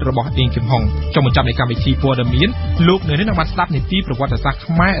ព័ត៌មានរបស់អេងគឹមហុងចុងបញ្ចប់នៃកម្មវិធីព័ត៌មានលោកនៅនេះនឹងបានស្ដាប់នីតិប្រវត្តិសាស្ត្រ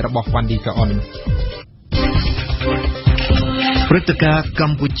ខ្មែររបស់វ៉ាន់ឌីកាអុនព្រឹត្តិការណ៍ក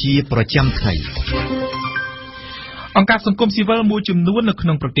ម្ពុជាប្រចាំថ្ងៃអង្គការសង្គមស៊ីវិលមួយចំនួននៅក្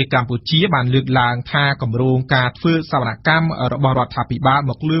នុងប្រទេសកម្ពុជាបានលើកឡើងថាគម្រោងការធ្វើសវនកម្មរបស់រដ្ឋាភិបាល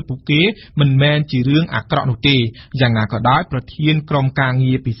មកលើពួកគេមិនមែនជារឿងអាក្រក់នោះទេយ៉ាងណាក៏ដោយប្រធានក្រុមការ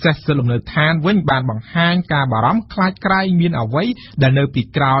ងារពិសេសសិទ្ធិលំនៅឋានវិញបានបង្ហាញការបារម្ភខ្លាចក្រែងមានអ្វីដែលនៅពី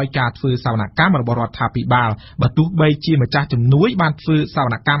ក្រោយការធ្វើសវនកម្មរបស់រដ្ឋាភិបាលបើទោះបីជាម្ចាស់ជំនួយបានធ្វើសវ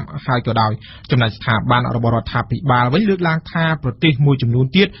នកម្មហើយក៏ដោយចំណែកស្ថាប័នរបស់រដ្ឋាភិបាលវិញលើកឡើងថាប្រទេសមួយចំនួន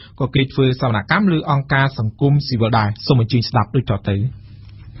ទៀតក៏គេធ្វើសវនកម្មលើអង្គការសង្គមស៊ីវិលសូមអញ្ជើញស្ដាប់ដូចតទៅ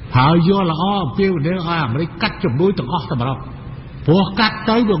ហើយយកល្អអំពីវិនិយោគឲ្យអាមេរិកកាត់ជំនួយទាំងអស់តែម្ដងព្រោះកាត់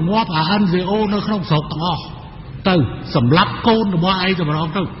ទៅវាងាប់អា NGO នៅក្នុងស្រុកទាំងអស់ទៅសម្រាប់កូនរបស់ឯងតែម្ដង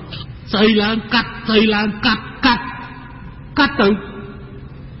ទៅស្អីឡើងកាត់ស្អីឡើងកាត់ទៅ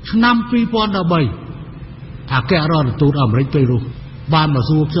ឆ្នាំ2013អគ្គរដ្ឋទូតអាមេរិកពេលនោះបានមក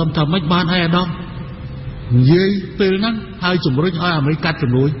សួរខ្ញុំថាម៉េចបានឲ្យអាដាមនិយាយពេលហ្នឹងហើយជំរុញឲ្យអាមេរិកកាត់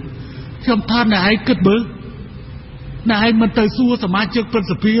ជំនួយខ្ញុំថាអ្នកឯងគិតមើលណែឯងមិនទៅសួរសមាជិកព្រឹទ្ធ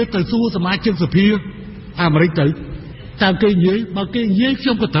សភាទៅសួរសមាជិកសភាអាមេរិកទៅតាមគេនិយាយបើគេនិយាយខ្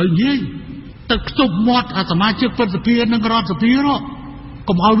ញុំក៏ត្រូវនិយាយទៅខ្ទប់មាត់អាសមាជិកព្រឹទ្ធសភានិងរដ្ឋសភានោះ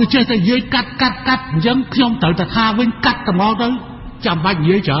កុំឲ្យវាចេះតែនិយាយកាត់អញ្ចឹងខ្ញុំត្រូវតែថាវិញកាត់តែមកទៅចាំបាច់និ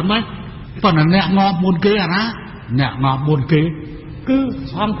យាយច្រើនម៉េចប៉ុន្តែអ្នកងាប់មុនគេអាណាអ្នកងាប់មុនគេគឺ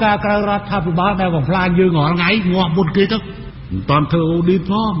អង្គការក្រៅរដ្ឋាភិបាលដែលបំផ្លាញយើងរាល់ថ្ងៃងាប់មុនគេទៅមិនតាន់ធ្វើអូឌីត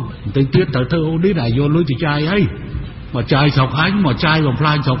ផងបន្តិចទៀតត្រូវធ្វើអូឌីតឲ្យយកលុយទៅចាយអីមកចាយស្រុកអញមកចាយបំផ្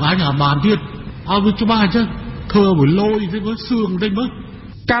លាញស្រុកអញឲ្យបានទៀតឲ្យវាច្បាស់អញ្ចឹងធ្វើឲ្យលយទៅមើលសឿងតិចមើល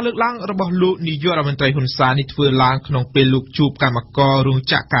ការលើកឡើងរបស់លោកនាយករដ្ឋមន្ត្រីហ៊ុនសែននេះធ្វើឡើងក្នុងពេលលោកជួបកម្មកររោង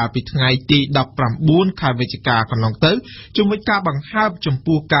ចក្រកាលពីថ្ងៃទី19ខែវិច្ឆិកាកន្លងទៅជាមួយការបង្ហើបចំ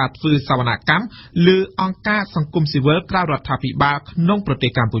ពោះការធ្វើសវនកម្មលើអង្គការសង្គមស៊ីវិលក្រៅរដ្ឋាភិបាលក្នុងប្រទេស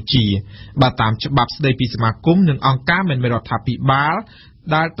កម្ពុជាបើតាមច្បាប់ស្តីពីសមាគមនិងអង្គការមិនមែនរដ្ឋាភិបាល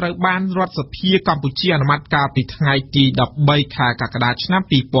ដែលត្រូវបានរដ្ឋសភាកម្ពុជាអនុម័តកាលពីថ្ងៃទី13ខែកក្កដាឆ្នាំ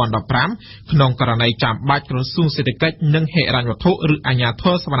2015ក្នុងករណីចាំបាច់ក្រសួងសេដ្ឋកិច្ចនិងហិរញ្ញវត្ថុឬអាជ្ញាធ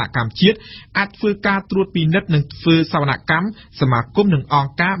រសវនកម្មជាតិអាចធ្វើការត្រួតពិនិត្យនិងធ្វើសវនកម្មសមាគមនិងអង្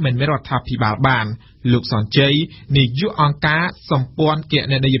គការមិនមែនរដ្ឋាភិបាលបានលោកសនជ័យនាយកអង្គការសម្ព័ន្ធគ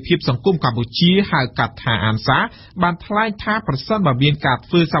ណនេយ្យភាពសង្គមកម្ពុជាហៅកាត់ថាអានសាបានថ្លែងថាប្រសិនបើមានការ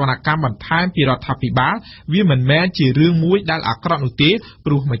ធ្វើសវនកម្មបន្ថែមពីរដ្ឋាភិបាលវាមិនមែនជារឿងមួយដែលអាក្រក់នោះទេ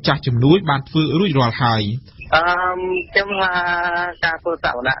ព្រោះម្ចាស់ជំនួយបានធ្វើរួចរាល់ហើយខ្ញុំថាការធ្វើស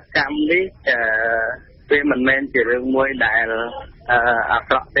វនកម្មនេះវាមិនមែនជារឿងមួយដែលអា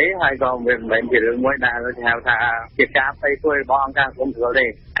ក្រក់ទេហើយក៏វាមិនមែនជារឿងមួយដែលគេហៅថាជាការផ្ទៃធ្វើរបស់អង្គការសង្គមស៊ីវិលទេ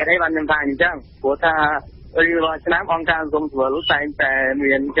ហើយនេះបានខ្ញុំថាអញ្ចឹងព្រោះថារៀងរាល់ឆ្នាំអង្គការសង្គមស៊ីវិលតែងតែ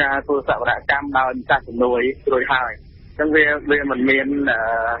មានការធ្វើសវនកម្មដោយម្ចាស់ជំនួយរួចហើយអញ្ចឹងវាមិនមាន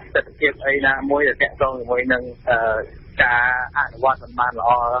ទស្សនវិជ្ជាអីណាមួយដែលទាក់ទងជាមួយនឹងការអនុវត្តមិនបានល្អ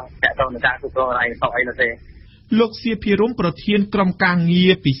ទាក់ទងនឹងការគ្រប់គ្រងឯកសារអីនោះទេលោកសៀភិរមប្រធានក្រុមការងា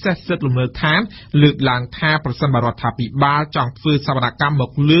រពិសេសសិទ្ធិលំនៅឋានលើកឡើងថាប្រសិនបើរដ្ឋាភិបាលចង់ធ្វើសវនកម្មម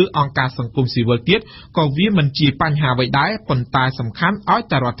កលើអង្គការសង្គមស៊ីវិលទៀតក៏វាមិនជាបញ្ហាអ្វីដែរប៉ុន្តែសំខាន់ឲ្យ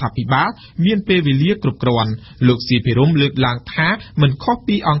តែរដ្ឋាភិបាលមានពេលវេលាគ្រប់គ្រាន់លោកសៀភិរមលើកឡើងថាមិនខុស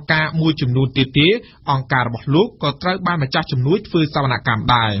ពីអង្គការមួយចំនួនទៀតទេអង្គការរបស់លោកក៏ត្រូវបានម្ចាស់ជំនួយធ្វើសវនកម្ម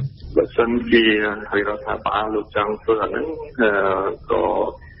ដែរបើសិនជារដ្ឋាភិបាលលោកចង់ធ្វើអាហ្នឹងក៏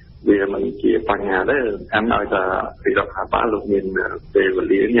វាមិនជាបញ្ហាទេតាមឲ្យថារដ្ឋាភិបាលលោកមានពេលវេ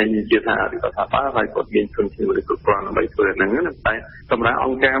លាញញជាថារដ្ឋាភិបាលហើយគាត់មានធនធានមនុស្សគ្រប់គ្រាន់ដើម្បីធ្វើហ្នឹងតែសម្រាប់អ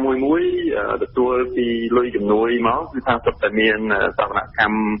ង្គការមួយទទួលពីលុយជំនួយមកគឺថាសុទ្ធតែមានសវនក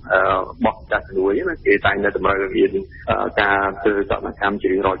ម្មបោះចាស់ជំនួយណាគេតែងតែតម្រូវឲ្យមានការធ្វើសវនកម្មជា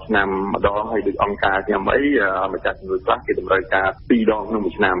រៀងរាល់ឆ្នាំម្ដងហើយដូចអង្គការខ្ញុំអីម្ចាស់ជំនួយខ្លះគេតម្រូវការ2ដងក្នុង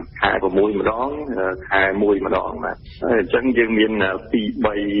មួយឆ្នាំខែ6ម្ដងខែ1ម្ដងបាទអញ្ចឹងយើងមាន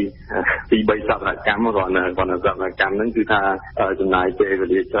2-3 ពី3សប្តាហ៍កម្មគាត់សប្តាហ៍កម្មហ្នឹងគឺថាចំណាយពេលវេ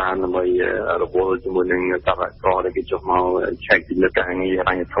លាច្រើនដើម្បីរវល់ជាមួយនឹងសប្តាហ៍ក្រដែលគេចុះមកឆែកពីលើការងារហិ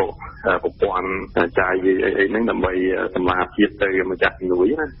រញ្ញវត្ថុប្រព័ន្ធចាយអីហ្នឹងដើម្បីសម្មាភាពទៅម្ចាស់ជំនួយ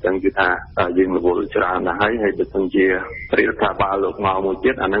ណាអញ្ចឹងគឺថាយើងរវល់ច្រើនណាស់ហើយបើមិនជារដ្ឋាភិបាលលោកមកមួយ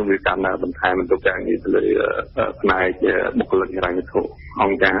ទៀតអាហ្នឹងវាកាន់តែបន្ថែមបន្ទុកការងារទៅលើផ្នែកបុគ្គលិកហិរញ្ញវត្ថុអ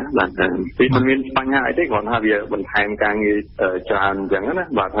ង្គការបាទពីមិនមានបញ្ហាអីទេគាត់ថាវាបន្ថែមការងារច្រើនអញ្ចឹងណា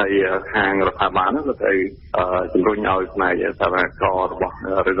បាទហើយខាងរដ្ឋាភិបាលនោះក៏ត្រូវជំរុញឲ្យផ្នែកសាធារណរដ្ឋរបស់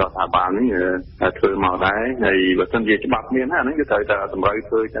រដ្ឋាភិបាលនេះធ្វើមកដែរហើយបើមិនជាច្បាប់មានអាហ្នឹងគឺត្រូវតែតម្រូវ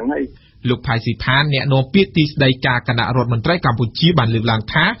ធ្វើអញ្ចឹងហើយលោកផៃស៊ីផានអ្នកនាំពាក្យទីស្តីការគណៈរដ្ឋមន្ត្រីកម្ពុជាបានលើកឡើង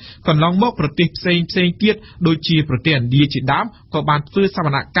ថាកន្លងមកប្រទេសផ្សេងទៀតដូចជាប្រទេសឥណ្ឌាជាដើមក៏បានធ្វើសវ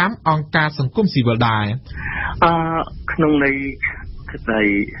នកម្មអង្គការសង្គមស៊ីវិលដែរក្នុងន័យតែ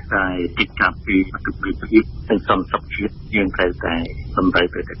ទីកាពីទឹកពីភាពនិងសន្តិសុខជាតិយើងត្រូវតែសម្រាប់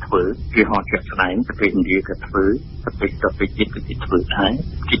ទៅធ្វើជាហោជាក់ស្ដែងប្រទេសឥណ្ឌាក៏ធ្វើប្រទេសជាតិក៏ធ្វើដែរ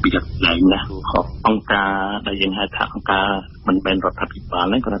ជាពីកន្លែងណាអង្គការដែលយើងហៅថាអង្គការមិនមែនរដ្ឋាភិបាល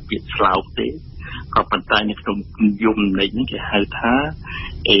ហ្នឹងគាត់ថាពាក្យស្លោកទេក៏ប៉ុន្តែនៅក្នុងយមន័យនេះគេហៅថា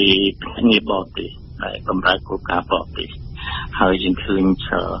ភ្នាក់ងារបរទេសដែលបម្រើគោលការណ៍បរទេសហើយយើងឃើញ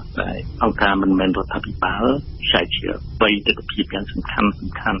ថាអង្គការមិនមែនរដ្ឋាភិបាលចែកជា3ទិដ្ឋភាពយ៉ាងសំខាន់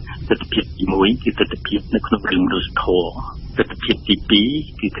ទិដ្ឋភាពទី1គឺទិដ្ឋភាពនៅក្នុងរឿងមនុស្សធម៌ទិដ្ឋភាពទី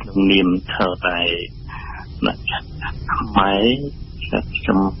2គឺក្នុងនាមថាតែខ្មែរខ្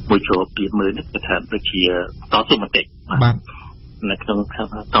ញុំមួយជួបពីមើលនេះគឺថាដូចជាតស៊ូមតិបាទនៅក្នុង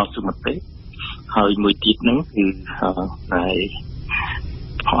តស៊ូមតិហើយមួយទៀតហ្នឹងគឺតែ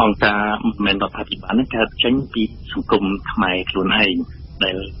អង្គការមិនមែនរដ្ឋាភិបាលហ្នឹងកើតចេញពីសង្គមខ្មែរខ្លួនឯង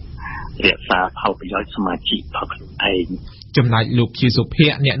ដែលរក្សាផលប្រយោជន៍សមាជិករបស់ខ្លួនឯងចំណែកលោកជាសុភ័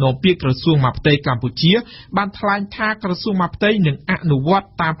ក្រអ្នកនាំពាក្យក្រសួងមហាផ្ទៃកម្ពុជាបានថ្លែងថាក្រសួងមហាផ្ទៃនឹងអនុវត្ត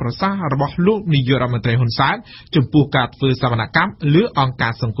តាមប្រសាសន៍របស់លោកនាយករដ្ឋមន្ត្រីហ៊ុនសែនចំពោះការធ្វើសវនកម្មលើអង្គកា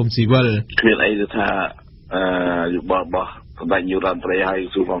រសង្គមស៊ីវិលគ្មានអីថាយោបល់របស់សម្ដេចនាយករដ្ឋមន្ត្រីហើយក្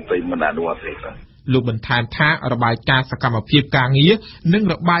រសួងមហាផ្ទៃមិនអនុវត្តទេលោកបន្ថែមថារបាយការណ៍សកម្មភាពការងារនិង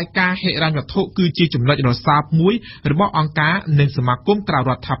របាយការណ៍ហិរញ្ញវត្ថុគឺជាចំណុចរសើបមួយរបស់អង្គការនិងសមាគមក្រៅ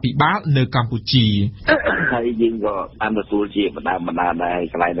រដ្ឋាភិបាលនៅកម្ពុជាហើយយើងក៏បានទទួលជាបណ្ដាដែរ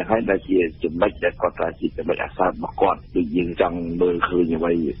កន្លែងនេះហើយដែលជាចំណុចដែលគាត់ថាជាចំណុចអាសារបស់គាត់ដូចយើងចង់មើលឃើញអ្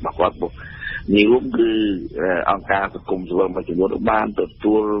វីរបស់គាត់នេះរួមគឺអង្គការសង្គមស៊ីវិលមួយចំនួនបានទ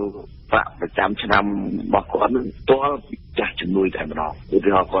ទួលប្រាក់ប្រចាំឆ្នាំរបស់គាត់នឹងផ្ទាល់ចាស់ជំនួយតែម្ដងឧ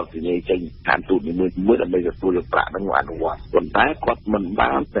ទាហរណ៍គាត់និយាយចេញតាមទូតមួយដើម្បីទទួលប្រាក់នឹងអនុវត្តប៉ុន្តែគាត់មិន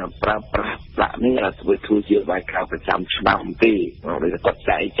បានប្រើប្រាស់ប្រាក់នេះធ្វើជាបាយក្រៅប្រចាំឆ្នាំទេដោយគាត់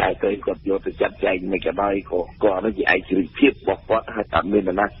ចែកទៅគាត់យកទៅចាត់ចែងមិនក៏ដោយក៏នោះជាឯករាជ្យភាពរបស់គាត់ហើយតែមាន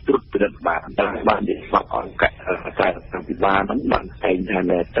ដំណើរត្រួតពិនិត្យបានជាស្បអង្គការសង្គមបានបានតែងថា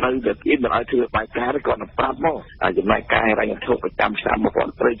ត្រូវតែពីមិនឲ្យធ្វើបាយការគាត់នឹងប្រាប់មកចំណែកការហិរញ្ញវត្ថុប្រចាំឆ្នាំរបស់គា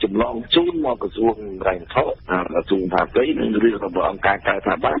ត់ត្រូវចម្លងជូនមកក្រសួងហិរញ្ញវត្ថុក្រសួងថានឹងរឿងរបស់អង្គការក្រៅ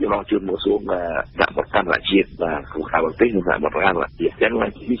ថាបានយកជូនមកក្រសួងដាក់ប្រកាន់រដ្ឋជាតិបាទគូខាងប្រទេសនិងប្រកាន់រដ្ឋជាតិចឹងវា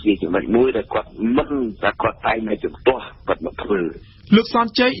ជាចំណុចមួយដែលគាត់មិនតែគាត់តែងតែជំទាស់គាត់មកធ្វើលោកសន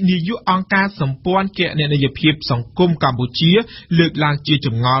ជ័យនាយកអង្គការសម្ព័ន្ធគណនេយ្យភាពសង្គមកម្ពុជាលើកឡើងជាច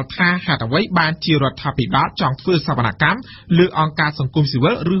ម្ងល់ថាហេតុអ្វីបានជារដ្ឋាភិបាលចង់ធ្វើសវនកម្មលើអង្គការសង្គមស៊ី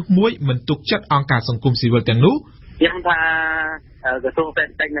វិលឬមួយមិនទុកចិត្តអង្គការសង្គមស៊ីវិលទាំងនោះខ្ញុំថាក្រសួងសេដ្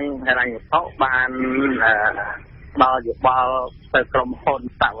ឋកិច្ចនិងហិរញ្ញវត្ថុបានដល់យោបល់ទៅក្រុមហ៊ុន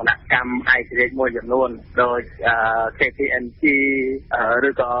សវនកម្មឯករាជ្យមួយចំនួនដោយ KPMG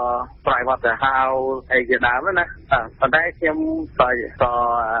ឬក៏ Private House អីជាដើមណាប៉ុន្តែខ្ញុំក៏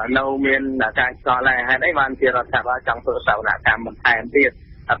នៅមានការឆ្លងដែរហេតុអីបានជារដ្ឋាភិបាលចង់ធ្វើសវនកម្មបន្ថែមទៀត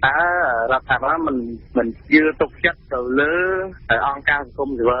តើរដ្ឋាភិបាលមិនជឿទុកចិត្តទៅលើអង្គការសង្គម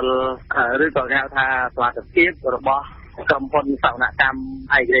ស៊ីវិលឬក៏គេហៅថាសមត្ថភាពរបស់ក្រុមហ៊ុនសវនកម្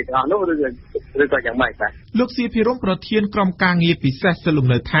មឯករាជ្យទាំងអស់នោះឬក៏យ៉ាងម៉េចបាទលោកសៀភិរមប្រធានក្រុមការងារពិសេសសិលលំ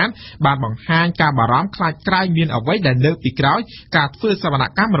នៅឋានបានបង្ហាញការបារម្ភខ្លាចក្រែងមានអ្វីដែលនៅពីក្រោយការធ្វើសវន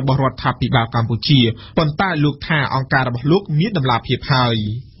កម្មរបស់រដ្ឋាភិបាលកម្ពុជាប៉ុន្តែលោកថាអង្គការរបស់លោកមានដំណាភៀបហើយ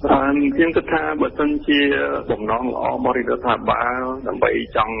ខ្ញុំគិតថាបើសិនជាបំណងល្អរបស់រដ្ឋាភិបាលដើម្បី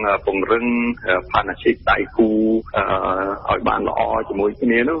ចង់ពង្រឹងផានភាពដៃគូឲ្យបានល្អជាមួយគ្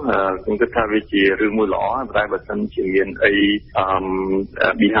នានោះខ្ញុំគិតថាវាជារឿងមួយល្អតែបើសិនជាមានអី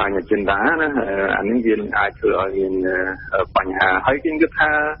behind agenda ណាអានេះវានឹងអាចធ្វើឲ្យមានបញ្ហាហើយខ្ញុំគិត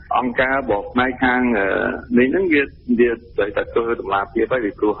ថាអង្គការរបស់ផ្នែកខាងនេះហ្នឹងវាត្រូវតែធ្វើដំណាភៀបហើយ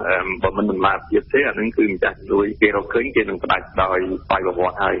ពីព្រោះបើមិនដំណាភៀបទេអានឹងគឺម្ចាស់លួយគេរកឃើញគេនឹងផ្ដាច់ដោយបាយប្រវ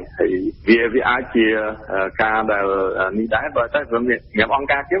ត្តិហើយ ហើយវាអាចជាការដែលនេះដែរបើតែសម្រាប់អង្គ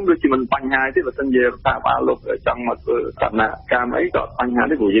ការខ្ញុំដូចជាមិនបញ្ហាទេបើមិនជាថាបាលលោកចង់មកធ្វើដំណើរការអីក៏បញ្ហា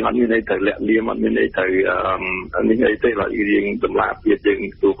ទេព្រោះយើងអត់មានន័យទៅលាក់លៀមអត់មានន័យទៅនេះអីទេឡើយយើងតម្លាភាពយើង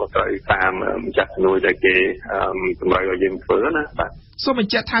ទទួលខុសត្រូវតាមម្ចាស់ជំនួយដែលគេតម្រូវឲ្យយើងធ្វើណាបាទសូមប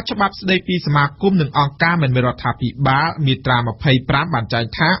ញ្ជាក់ថាច្បាប់ស្តីពីសមាគមនិងអង្គការមិនមែនរដ្ឋាភិបាលមាត្រា25បានចែង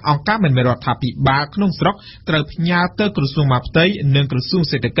ថាអង្គការមិនមែនរដ្ឋាភិបាលក្នុងស្រុកត្រូវផ្ញើទៅក្រសួងមហាផ្ទៃនិងក្រសួង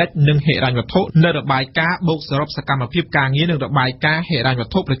សេដ្ឋកិច្ចនិងហិរញ្ញវត្ថុនៅរបាយការណ៍បូកសរុបសកម្មភាពការងារនិងរបាយការណ៍ហិរញ្ញវ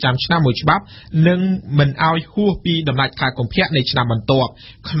ត្ថុប្រចាំឆ្នាំមួយច្បាប់និងមិនឲ្យហួសពីដំណាច់ខែកុម្ភៈនៃឆ្នាំបន្ទាប់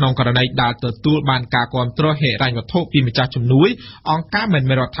ក្នុងករណីដែលទទួលបានការគាំទ្រហិរញ្ញវត្ថុពីម្ចាស់ជំនួយអង្គការមិន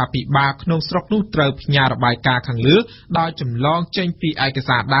មែនរដ្ឋាភិបាលក្នុងស្រុកនោះត្រូវផ្ញើរបាយការណ៍ខាងលើដោយចម្លងចេញពីឯក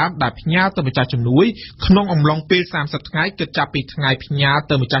សារដើមដែលផ្ញើទៅម្ចាស់ជំនួយក្នុងអំឡុងពេល30ថ្ងៃគិតចាប់ពីថ្ងៃផ្ញើ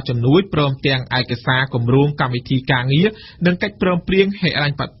ទៅម្ចាស់ជំនួយព្រមទាំងឯកសារគម្រោងកម្មវិធីការងារនិងកិច្ចព្រមព្រៀងហិរ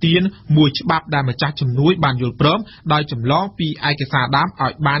ញ្ញប្បទានមួយច្បាប់ដែលម្ចាស់ជំនួយបានយល់ព្រមដោយចម្លងពីឯកសារដើមឲ្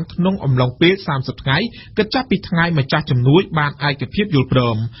យបានក្នុងអំឡុងពេល30ថ្ងៃគិតចាប់ពីថ្ងៃម្ចាស់ជំនួយបានឯកភាពយល់ព្រ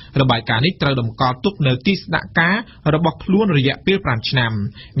មរបាយការណ៍នេះត្រូវតម្កល់ទុកនៅទីស្នាក់ការរបស់ខ្លួនរយៈពេល5ឆ្នាំ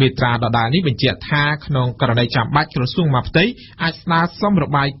មេត្រាដដែលនេះបញ្ជាក់ថាក្នុងករណីចាំបាច់ក្រសួងមហាផ្ទៃអាចស្នើសុំរ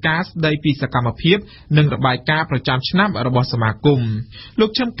បាយការណ៍ស្ដីពីសកម្មភាពនិងរបាយការណ៍ប្រចាំឆ្នាំរបស់សមាគមលោក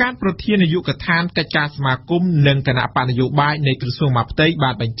ឈឹមកានប្រធាននាយកដ្ឋានកិច្ចការសមាគមនិងគណៈបញ្ញយោបាយនៃក្រសួងមហាផ្ទៃ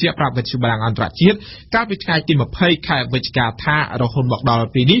បានបញ្ជាក់ប្រាប់វិទ្យុបារាំងអន្តរជាតិកាលពីថ្ងៃទី20ខែវិច្ឆិកាថារហូតមកដល់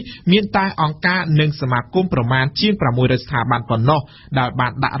ពេលនេះមានតែអង្គការនិងសមាគមប្រមាណជាង600ស្ថាប័នប៉ុណ្ណោះដែលបា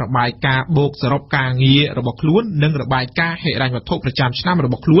នដាក់របាយការណ៍បូកសរុបការងាររបស់ខ្លួននិងរបាយការណ៍ហិរញ្ញវត្ថុប្រចាំឆ្នាំរ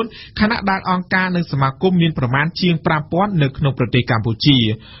បស់ខ្លួនខណៈដែលអង្គការនិងសមាគមមានប្រមាណជាង5000នៅក្នុងប្រទេសកម្ពុជា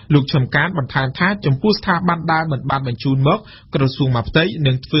លោកឈឹមកានបន្ថែមថាចំពោះស្ថាប័នដែលមិនបានបញ្ជូនមកក្រសួងមហាផ្ទៃ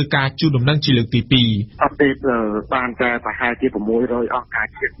នឹងធ្វើការជូនដំណឹងជាលើកទី2អត់ទេបានតែប្រហែលជា600អង្គការ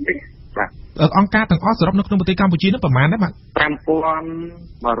ជាតិនេះបាទអង្គការទាំងអស់សរុបនៅក្នុងប្រទេសកម្ពុជានោះប្រមាណដែរបាទ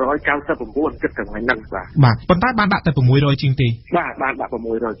5199គិតទាំងហ្នឹងបាទប៉ុន្តែបានដាក់តែ600ជាងទេបាទបានដាក់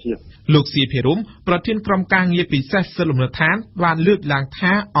600ជាងលោកសៀភិរមប្រធានក្រុមការងារពិសេសសិទ្ធិលំនៅឋានបានលើកឡើង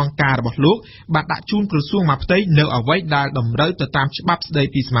ថាអង្គការរបស់លោកបានដាក់ជូនក្រសួងមហាផ្ទៃនៅអ្វីដែលតម្រូវទៅតាមច្បាប់ស្តី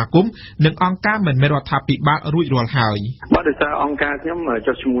ពីសមាគមនិងអង្គការមិនមែនរដ្ឋាភិបាលរួចរាល់ហើយបាទដោយសារអង្គការខ្ញុំ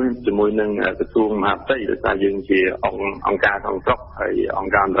ចុះឈ្មោះជាមួយនឹងក្រសួងមហាផ្ទៃដោយសារយើងជាអង្គការក្នុងស្រុកហើយអង្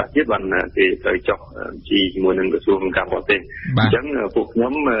គការអន្តរជាតិបានគេទៅចុះជាមួយនឹងក្រសួងការបរទេសអញ្ចឹងពួកខ្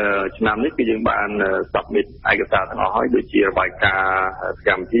ញុំឆ្នាំនេះគឺយើងបាន submit ឯកសារទាំងអស់ហើយដូចជារបាយការណ៍សក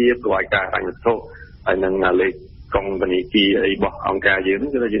ម្មភាពរបាយការណ៍ហិរញ្ញវត្ថុហើយនឹងលេខកុងធនាគារអីរបស់អង្គការយើង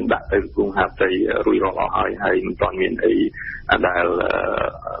គឺយើងដាក់ទៅក្រសួងមហាផ្ទៃរួចរាល់អស់ហើយមិនទាន់មានអីដែល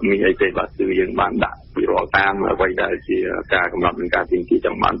មានអីទេបាទគឺយើងបានដាក់រួចរាល់តាមអ្វីដែលជាការកំណត់និងការទាមទារច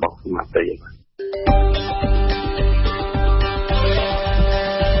ង់បានរបស់ក្រសួងមហាផ្ទៃ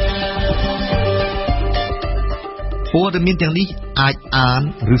ព័ត៌មានទាំងនេះអាចអាន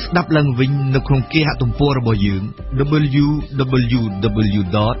ឬស្ដាប់ឡើងវិញនៅក្នុងគេហទំព័ររបស់យើង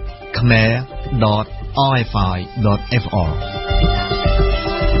www.khmer.rfi.fr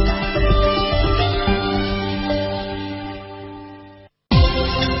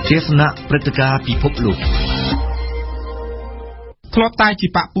ទេសនាព្រឹត្តិការណ៍ពិភពលោកធ្លាប់តែជា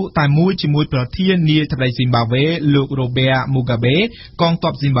បកពួកតែមួយជាមួយប្រធានាធិបតីស៊ីមបាវេលោករ៉ូប៊ែមូហ្កាបេកងទ័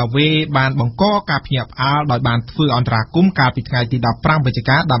ពស៊ីមបាវេបានបង្កការភ្ញាក់ផ្អើលដោយបានធ្វើអន្តរាគមន៍កាលពីថ្ងៃទី15វិច្ឆិ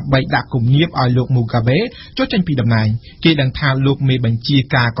កាដើម្បីដាក់គំនាបឲ្យលោកមូហ្កាបេចុះចេញពីតំណែងគេដឹងថាលោកមេបញ្ជា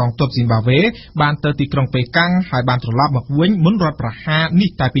ការកងទ័ពស៊ីមបាវេបានទៅទីក្រុងប៉េកាំងហើយបានត្រឡប់មកវិញមុនរដ្ឋប្រហារនេះ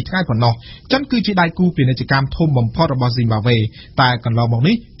តែ2ថ្ងៃប៉ុណ្ណោះចិនគឺជាដៃគូពាណិជ្ជកម្មធំបំផុតរបស់ស៊ីមបាវេតែកន្លងមក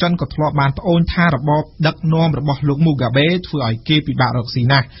នេះចិនក៏ធ្លាប់បានប្អូនថារបបដឹកនាំរបស់លោកមូហ្កាបេធ្វើឲ្យគេពិបាករកស៊ី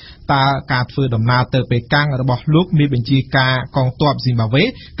ណាស់តើការធ្វើដំណើរទៅប៉េកាំងរបស់លោកមានបញ្ជាការកងទ័ពស៊ីមបាវេ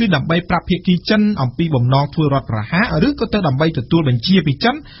គឺដើម្បីប្រាប់ភាគីចិនអំពីបំណងធ្វើរដ្ឋប្រហារឬក៏ទៅដើម្បីទទួលបញ្ជាពី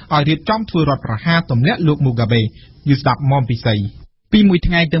ចិនឲ្យរៀបចំធ្វើរដ្ឋប្រហារទម្លាក់លោកមូហ្កាបេយឺស្ដាប់មុំពិសីពីមួយ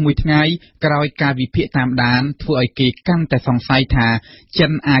ថ្ងៃទៅមួយថ្ងៃក្រោយការវិភាគតាមដានធ្វើឲ្យគេកាន់តែសង្ស័យថាចិ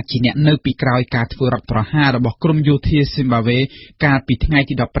នអាចជាអ្នកនៅពីក្រោយការធ្វើរដ្ឋប្រហាររបស់ក្រុមយោធាស៊ីមបាវេកាលពីថ្ងៃ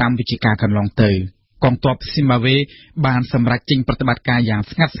ទី15វិច្ឆិកាកន្លងទៅកងទ័ពស៊ីមបាវេបានសម្រេចចេញប្រតិបត្តិការយ៉ាង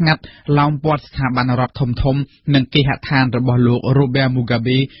ស្ងាត់ឡោមព័ទ្ធស្ថាប័នរដ្ឋធំនិងគេហដ្ឋានរបស់លោករ៉ូប៊ែមូហ្កា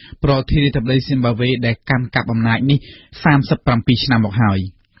បេប្រធានាធិបតីស៊ីមបាវេដែលកាន់កាប់អំណាចនេះ37ឆ្នាំមកហើយ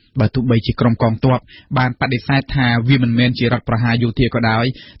បើទោះបីជាក្រុមកងទ័ពបានបដិសេធថាវាមិនមែនជារដ្ឋប្រហារយោធាក៏ដោយ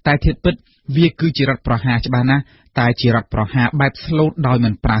តែធៀបពិតវាគឺជារដ្ឋប្រហារច្បាស់ណាស់តែជារដ្ឋប្រហារបែបស្លូតដោយមិ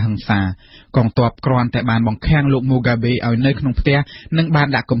នប្រើហិង្សាកងទ័ពគ្រាន់តែបានបង្ខាំងលោកមូហ្កាបេឲ្យនៅក្នុងផ្ទះនិងបាន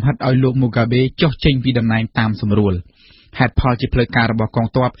ដាក់កំហិតឲ្យលោកមូហ្កាបេចុះចេញពីតំណែងតាមសម្រួល ហេតុផលជាផ្លូវការរបស់កង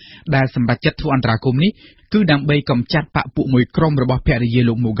ទ័ពដែលសម្រាប់ចិត្តធ្វើអន្តរាគមន៍នេះគឺដើម្បីកម្ចាត់បកពួកមួយក្រុមរបស់ភរិយា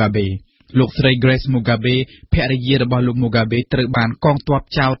លោក Mugabe លោកស្រី Grace Mugabe ភរិយារបស់លោក Mugabe ត្រូវបានកងទ័ព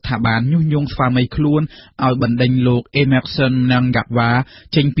ចោទថាបានញុះញង់ស្វាមីខ្លួនឲ្យបណ្ដេញលោក Emmerson Mnangagwa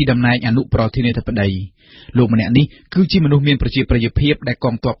ចេញពីតំណែងអនុប្រធានាធិបតីលោកម្នាក់នេះគឺជាមនុស្សមានប្រជាប្រិយភាពដែលក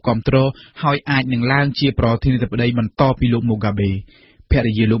ងទ័ពគ្រប់គ្រងហើយអាចនឹងឡើងជាប្រធានាធិបតីបន្តពីលោក Mugabe ភ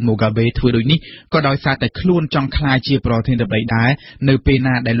រិយាលោក Mugabe ធ្វើដូចនេះក៏ដោយសារតែខ្លួនចង់ក្លាយជាប្រធានាធិបតីដែរនៅពេល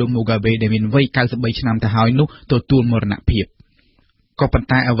ណាដែលលោក Mugabe ដែលមានវ័យ93ឆ្នាំទៅហើយនោះទទួលមរណភាពក៏ប៉ុន្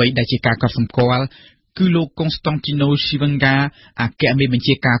តែអ្វីដែលជាការកត់សម្គាល់គឺលោក Constantino Chiwenga អគ្គមេបញ្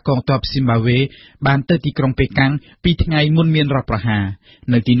ជាការកងទ័ពស៊ីមបាវេបានទៅទីក្រុងប៉េកាំងពីថ្ងៃមុនមានរដ្ឋប្រហារ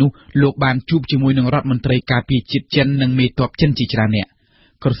នៅទីនោះលោកបានជួបជាមួយនឹងរដ្ឋមន្ត្រីការពារជាតិចិននិងមេទ័ពចិនជាច្រើនអ្នក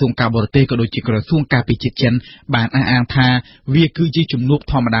ក្រសួងការបរទេសក៏ដូចជាក្រសួងការពារជាតិចិនបានអះអាងថាវាគឺជាជំនួប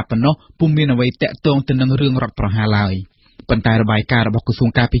ធម្មតាប៉ុណ្ណោះពុំមានអ្វីតាក់ទងទៅនឹងរឿងរដ្ឋប្រហារឡើយប៉ុន្តែរបាយការណ៍របស់ក្រសួង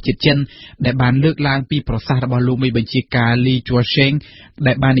ការពារជាតិចិនដែលបានលើកឡើងពីប្រសាសន៍របស់លោកមេបញ្ជាការ Li Chuasheng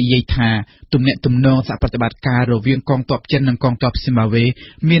ដែលបាននិយាយថាទំនាក់ទំនងសហប្រតិបត្តិការរវាងកងទ័ពចិននិងកងទ័ពស៊ីមបាវេ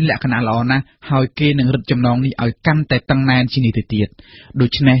មានលក្ខណៈល្អណាស់ហើយគេនឹងរឹតចំណងនេះឲ្យកាន់តែតឹងណែនជានេះទៅទៀតដូ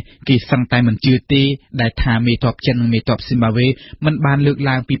ច្នេះគេសឹងតែមិនជឿទេដែលថាមេទ័ពចិននិងមេទ័ពស៊ីមបាវេមិនបានលើក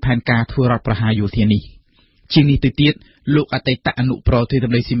ឡើងពីផែនការធ្វើរដ្ឋប្រហារយោធានេះជាងនេះទៅទៀតលោកអតីតអនុប្រធានាធិ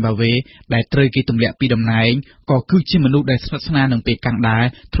បតីស៊ីមបាវេដែលត្រូវគេទម្លាក់ពីតំណែងក៏គឺជាមនុស្សដែលស្និទ្ធស្នាលនឹងប៉េកាំងដែរ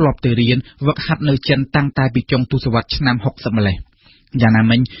ធ្លាប់ទៅរៀនវឹកហាត់នៅចិនតាំងតែពីចុងទសវត្សរ៍ឆ្នាំ60ម្លេះយ៉ាងណា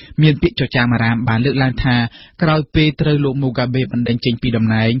មិញមានពាក្យចចាមអារាមបានលើកឡើងថាក្រោយពេលត្រូវលោក Mugabe បណ្ដេញចេញពីតំ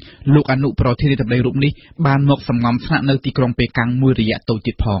ណែងលោកអនុប្រធានាធិបតីរូបនេះបានមកសម្ងំស្នាក់នៅទីក្រុងប៉េកាំងមួយរយៈតូច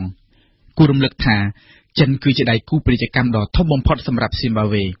ទៀតផងគួររំលឹកថាចិនគឺជាដៃគូពាណិជ្ជកម្មដ៏ធំបំផុតសម្រាប់ស៊ីមបា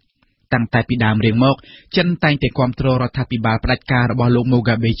វេតាំងតែពីដើមរៀងមកចិនតែងតែគ្រប់គ្រងរដ្ឋាភិបាលផ្ដាច់ការរបស់លោក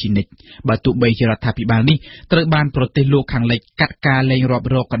Mugabe ជានិច្ចបើទោះបីជារដ្ឋាភិបាលនេះត្រូវបានប្រទេសលោកខាងលិចកាត់ការលែងរាប់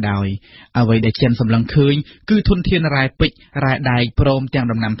រកក៏ដោយអ្វីដែលចិនសម្លឹងឃើញគឺធនធានរ៉ែពេជ្ររ៉ែដែកព្រមទាំង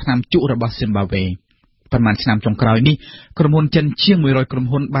ដំណាំថ្នាំជក់របស់ Zimbabwe ប៉ុន្មានឆ្នាំចុងក្រោយនេះក្រុមហ៊ុនចិនជាង100ក្រុម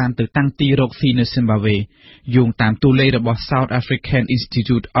ហ៊ុនបានទៅតាំងទីរកស៊ីនៅ Zimbabwe យោងតាមតួលេខរបស់ South African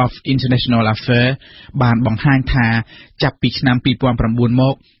Institute of International Affairs បានបង្ហាញថាចាប់ពីឆ្នាំ2009ម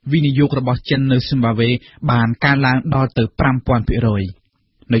កវិនិយោគរបស់ចិននៅ Zimbabwe បានកើនឡើងដល់ទៅ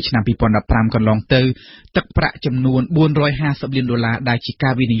 5000% នៅឆ្នាំ2015កន្លងទៅទឹកប្រាក់ចំនួន$450លានដែលជាកា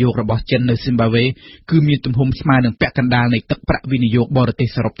រវិនិយោគរបស់ចិននៅ Zimbabwe គឺមានទំហំស្មើនឹងពាក់កណ្ដាលនៃទឹកប្រាក់វិនិយោគបរទេស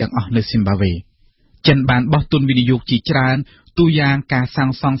សរុបទាំងអស់នៅ Zimbabweចិនបានបោះទុនវិនិយោគជាច្រើនទូយ៉ាងការសាង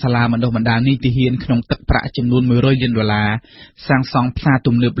សង់សាលាបណ្ដុះបណ្ដាលនីតិហ៊ានក្នុងទឹកប្រាក់ចំនួន$100លានសាងសង់ផ្សារ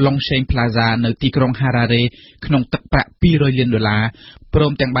ទំនើប Longsheng Plaza នៅទីក្រុង Harare ក្នុងទឹកប្រាក់$200លានព្រ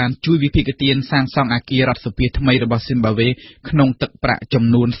មទាំងបានជួយវិភាគទានសាងសង់អគាររដ្ឋសភាថ្មីរបស់ Zimbabwe ក្នុងទឹកប្រាក់ចំ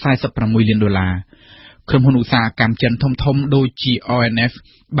នួន$46លានក្រុមហ៊ុនឧស្សាហកម្មចិនធំៗដូចជា ONF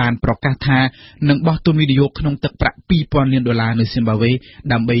បានប្រកាសថានឹងបោះទុនវិនិយោគក្នុងទឹកប្រាក់$2000លាននៅ Zimbabwe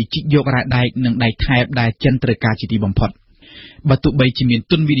ដើម្បីជីកយករ៉ែដែកនិងដែកថែបដែលចិនត្រូវការជាទីបំផុតបើទោះបីជាមាន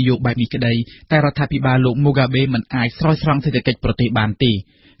ទុនវិនិយោគបែបនេះក្តីតែរដ្ឋាភិបាលលោក Mugabe មិនអាចស្រោចស្រង់សេដ្ឋកិច្ចប្រទេសបានទេ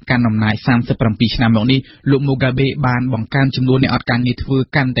កាន់អំណាច37ឆ្នាំមកនេះលោក Mugabe បានបង្កើនចំនួនអ្នកអត់ការងារធ្វើ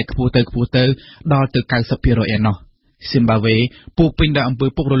កាន់តែខ្ពស់ទៅដល់ទៅ 90% ឯណោះZimbabwe ពោពេញដោយអំពើ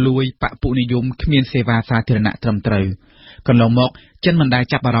ពុករលួយបកពួកនិយមគ្មានសេវាសាធារណៈត្រឹមត្រូវកន្លងមកចិនមិនដែល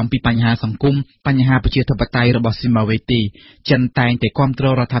ចាប់អារម្មណ៍ពីបញ្ហាសង្គមបញ្ហាប្រជាធិបតេយ្យរបស់ Zimbabwe ទេចិនតែងតែគ្រប់គ្រ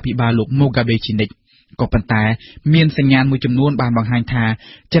ងរដ្ឋាភិបាលលោក Mugabe ជានិច្ចក៏ប៉ុន្តែមានសញ្ញាណមួយចំនួនបានបង្ហាញថា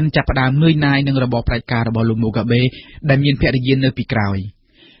ចិនចាប់ផ្ដើមនឿយណាយនឹងរបបផ្ដាច់ការរបស់លោក Mugabe ដែលមានភរិយានៅពីក្រោយ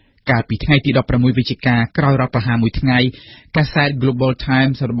កាលពីថ្ងៃទី16វិច្ឆិកាក្រោយរដ្ឋប្រហារមួយថ្ងៃកាសែត Global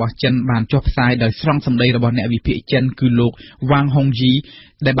Times របស់ចិនបានចុះផ្សាយដោយស្រង់សម្ដីរបស់អ្នកវិភាគចិនគឺលោក Wang Hongyi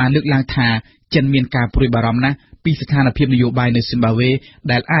ដែលបានលើកឡើងថាចិនមានការព្រួយបារម្ភណាស់ពីស្ថានភាពនយោបាយនៅ Zimbabwe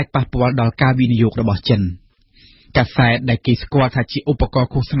ដែលអាចប៉ះពាល់ដល់ការវិនិយោគរបស់ចិនកាសែតដែលគេស្គាល់ថាជាឧបករ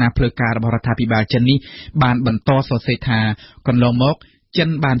ណ៍ឃោសនាផ្លូវការរបស់រដ្ឋាភិបាលចិននេះបានបន្តសរសេរថាកន្លងមកចិន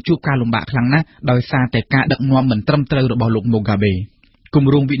បានជួបការលំបាកខ្លាំងណាស់ដោយសារតែការដឹកនាំមិនត្រឹមត្រូវរបស់លោក Mugabeគ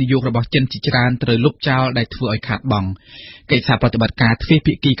ម្រោងវិនិយោគរបស់ចិនជាច្រើនត្រូវលុបចោលដែលធ្វើឲ្យខាតបង់កិច្ចសហប្រតិបត្តិការទ្វេ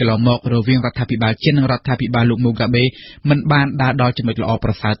ភាគីកន្លងមករវាងរដ្ឋាភិបាលចិននិងរដ្ឋាភិបាលលោក Mugabe មិនបានដើរដល់ចំណុចល្អប្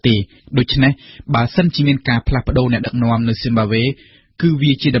រសើរទេដូច្នេះបើសិនជាមានការផ្លាស់ប្ដូរអ្នកដឹកនាំនៅ Zimbabwe គឺ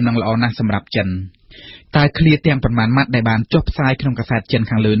វាជាដំណឹងល្អណាស់សម្រាប់ចិនតែឃ្លាទាំងប៉ុន្មានម៉ាត់ដែលបានចុះផ្សាយក្នុងកាសែតចិន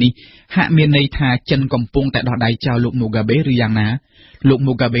ខាងលើនេះហាក់មានន័យថាចិនកំពុងតែដោះដៃចោលលោក Mugabe ឬយ៉ាងណាលោក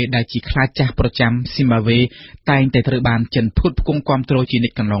Mugabe ដែលជាខ្លាចចាស់ប្រចាំ Zimbabwe តែងតែត្រូវបានចិនផ្គត់ផ្គង់គាំទ្រជានិ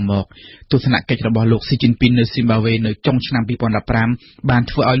ច្ចកន្លងមកទស្សនកិច្ចរបស់លោក Xi Jinping នៅ Zimbabwe នៅចុងឆ្នាំ2015បាន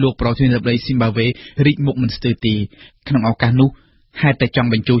ធ្វើឲ្យលោកប្រធានាធិបតី Zimbabwe រីកមុខមិនស្ទើរទេក្នុងឱកាសនោះ ហេតុតែចង់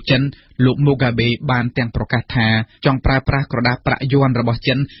បញ្ជូចិនលោក Mugabe បានទាំងប្រកាសថាចង់ប្រើប្រាស់ក្រដាសប្រាក់យួនរបស់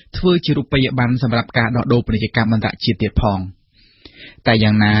ចិនធ្វើជារូបិយប័ណ្ណសម្រាប់ការដោះដូរពាណិជ្ជកម្មអន្តរជាតិទៀតផងតែ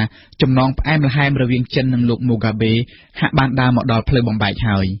យ៉ាងណាចំណងផ្អែមល្ហែមរវាងចិននិងលោក Mugabe ហាក់បានដើរមកដល់ផ្លូវបំបែក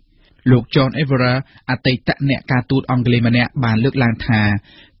ហើយលោក John Everett អតីតអ្នកការទូតអង់គ្លេសម្នាក់បានលើកឡើងថា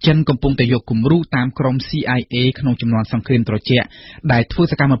ចិនកំពុងតែយកគំរូតាមក្រុម CIA ក្នុងចំនួនសង្គ្រាមត្រជាក់ដែលធ្វើ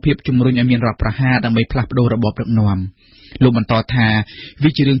សកម្មភាពជំរុញឲ្យមានរដ្ឋប្រហារដើម្បីផ្លាស់ប្តូររបបដឹកនាំលោកបន្តថា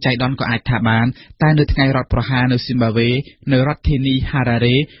វាជារឿងចៃដន្យក៏អាចថាបានតែនៅថ្ងៃរដ្ឋប្រហារនៅស៊ីមបាវេនៅរដ្ឋធានី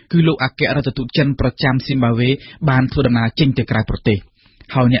Harare គឺលោកអគ្គរដ្ឋទូតចិនប្រចាំស៊ីមបាវេបានធ្វើដំណើរចេញទៅក្រៅប្រទេស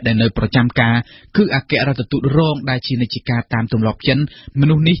ហើយអ្នកដែលនៅប្រចាំការគឺអគ្គរដ្ឋទូតរងដែលជានិច្ចការតាមទម្លាប់ចិនម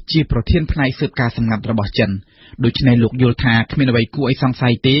នុស្សនេះជាប្រធានផ្នែកស៊ើបការសម្ងាត់របស់ចិនដូច្នេះលោកយល់ថាគ្មានអ្វីគួរឲ្យសង្ស័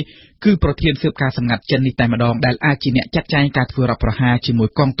យទេគឺប្រធានស៊ើបការសម្ងាត់ចិននេះតែម្ដងដែលអាចជាអ្នកចាត់ចែងការធ្វើរដ្ឋប្រហារជាមួយ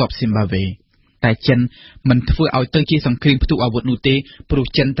កងទ័ពស៊ីមបាវេតែចិនមិនធ្វើឲ្យទៅជាសង្គ្រាមផ្ទុះអាវុធនោះទេព្រោះ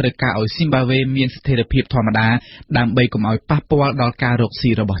ចិនត្រូវការឲ្យស៊ីមបាវេមានស្ថិរភាពធម្មតាដើម្បីកុំឲ្យប៉ះពាល់ដល់ការរកស៊ី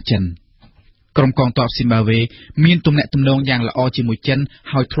របស់ចិនក្រុមកងទ័ពស៊ីមបាវេមានទំនាក់ទំនងយ៉ាងល្អជាមួយចិន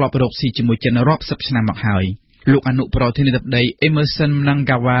ហើយធ្លាប់រកស៊ីជាមួយចិនរាប់សិបឆ្នាំមកហើយលោកអនុប្រធានាធិបតី Emerson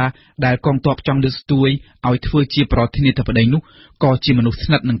Mnangagwa ដែលកងទ័ពចង់លើកស្ទួយឲ្យធ្វើជាប្រធានាធិបតីនោះក៏ជាមនុស្ស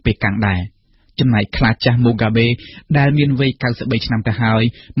ស្និទ្ធនឹងពេកាំងដែរចំណែកខ្លាចចាស់ Mugabe ដែលមានវ័យ93ឆ្នាំទៅហើយ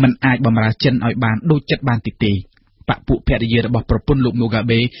មិនអាចបម្រើចិនឲ្យបានដូចចិត្តបានទៀតទេបពុភរិយារបស់ប្រពន្ធលោក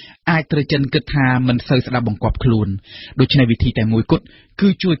Mugabe អាចត្រូវចិនគិតថាមិនសូវស្ដាប់បង្គាប់ខ្លួនដូច្នេះវិធីតែមួយគត់គឺ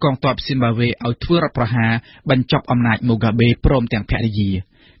ជួយកងទ័ពស៊ីមបាវេឲ្យធ្វើរដ្ឋប្រហារបញ្ចប់អំណាច Mugabe ព្រមទាំងភរិយា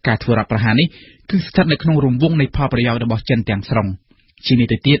ការធ្វើរដ្ឋប្រហារនេះគឺស្ថិតនៅក្នុងរង្វង់នៃផលប្រយោជន៍របស់ចិនទាំងស្រុងជានេះ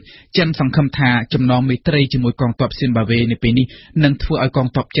ទៅទៀតចិនសង្ឃឹមថាចំណងមេត្រីជាមួយកងទ័ពស៊ីមបាវេនៅពេលនេះនឹងធ្វើឲ្យកង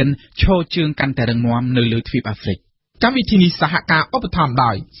ទ័ពចិនឈរជើងកាន់តែរឹងមាំនៅលើទ្វីបអាហ្វ្រិកកម្មវិធីនេះសហការឧបត្ថម្ភ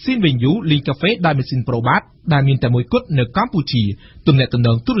ដោយ Sinvenue លីងកាហ្វេដោយម៉ាស៊ីនប្រូបាតដែលមានតែមួយគត់នៅកម្ពុជាទំនាក់ទំន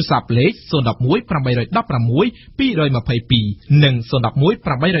ងទូរស័ព្ទលេខ011 816 222និង011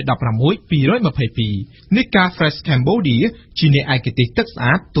 816 222 Nika Fresh Cambodia ជាអ្នកឯកទេសទឹកស្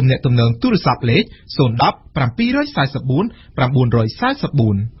អាតទំនាក់ទំនងទូរស័ព្ទលេខ010 744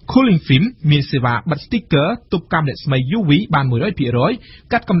 944 Cooling Film មានសេវាបិទ sticker ទប់កាំរស្មី UV បាន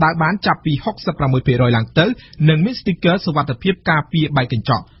 100% កាត់កម្ដៅបានចាប់ពី 66% ឡើងទៅនិងមាន sticker សុវត្ថិភាពការពារបែកកញ្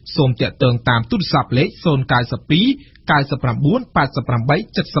ចក់សូមទាក់ទងតាមទូរស័ព្ទលេខ092 99 88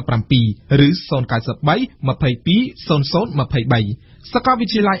 77 ឬ093 22 0023 សាកលវិ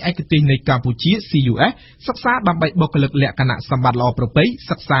ទ្យាល័យឯកទេសនៃកម្ពុជា CUS សិក្សាដើម្បីបុគ្គលិកលក្ខណៈសម្បត្តិល្អប្រពៃ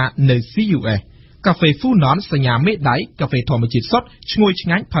សិក្សានៅ CUS កាហ្វេ Funon សញ្ញាមេដៃកាហ្វេធម្មជាតិសុទ្ធឈ្ងុយឆ្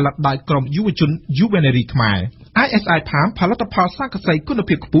ងាញ់ផលិតដោយក្រុមយុវជន Juvenery ខ្មែរ ISI Palm ផលិតផលស័ង្កសីគុណ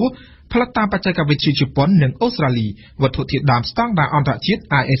ភាពខ្ពស់ផលិតតាមបច្ចេកវិទ្យាជប៉ុននិងអូស្ត្រាលីវត្ថុធាតុដើមស្តង់ដារអន្តរជាតិ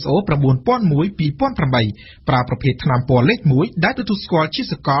ISO 9001:2008 ប្រើប្រភេទថ្នាំពណ៌លេខ1ដែលទទួលស្គាល់ជា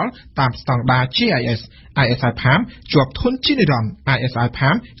សកលតាមស្តង់ដារ GIS ISI Palm ជាប់ធន់ជានិរន្តរ៍ ISI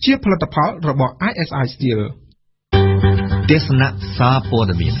Palm ជាផលិតផលរបស់ ISI Steel ទេសនាសារព័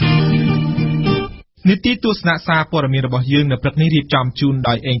ត៌មាននីតិទស្សនៈសារព័ត៌មានរបស់យើងនៅព្រឹកនេះរៀបចំជូន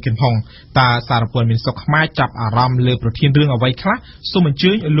ដោយអេងគឹមហុងតើសារព័ត៌មានសុខខ្មែរចាប់អារម្មណ៍លើប្រធានរឿងអ្វីខ្លះសូមអញ្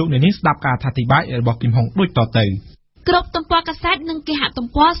ជើញលោកអ្នកនាងស្ដាប់ការអធិប្បាយរបស់គឹមហុងដូចតទៅគ្រប់ទំព័រកាសែតនិងគេហទំ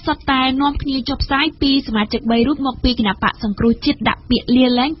ព័រសុទ្ធតែនាំគ្នាចុះផ្សាយពីសមាជិក3រូបមកពីគណៈបកសង្គ្រោះជាតិដាក់ពាក្យលា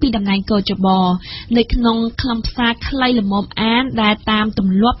លែងពីតំណែងកោចបនៅក្នុងខ្លឹមសារខ្លីល្មមអានដែលតាមទ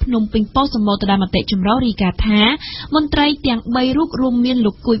ម្លាប់ភ្នំពេញប៉ុស្តិ៍សម្បូរទៅដោយមតិចម្រុះរីកាថាមន្ត្រីទាំង3រូបរួមមាន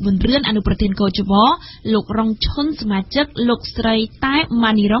លោកគួយប៊ុនរឿនអនុប្រធានកោចបលោករងឈុនសមាជិកលោកស្រីតែ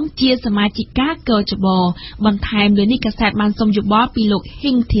ម៉ានីរងជាសមាជិកាកោចបបន្ថែមលើនេះកាសែតបានសុំយោបល់ពីលោក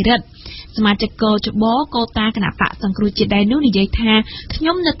ហ៊ីងធីរិតសមាជិកកោចបកោតាគណៈបកសង្គ្រោះជាតិដែរនោះនិយាយថាខ្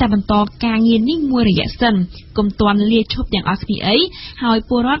ញុំនៅតែបន្តការងារនេះមួយរយៈសិនកុំទាន់លាឈប់ទាំងអស់គ្នាអីហើយ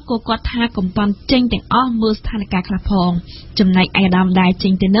ពលរដ្ឋក៏គាត់ថាកុំទាន់ចេញទាំងអស់មើលស្ថានភាពខ្លះផងចំណែកអាដាមដែលចេ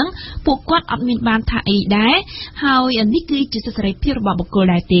ញទៅនឹងពួកគាត់អត់មានបានថាអីដែរហើយនេះគឺជាសិទ្ធិសេរីភាពរបស់បុគ្គល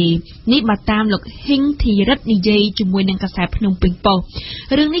ដែរទេនេះបើតាមលោកហ៊ីងធីរិតនិយាយជាមួយនឹងកាសែតភ្នំពេញប៉ុស្តិ៍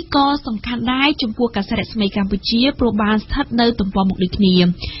រឿងនេះក៏សំខាន់ដែរចំពោះកាសែតរស្មីកម្ពុជាព្រោះបានស្ថិតនៅទំព័រមុខដូចគ្នា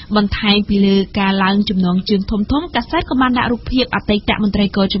បន្ថែមពីលើការឡើងចំណងជើងធំៗកាសែតក៏បានដាក់រូបភាពអតីតមន្ត្រី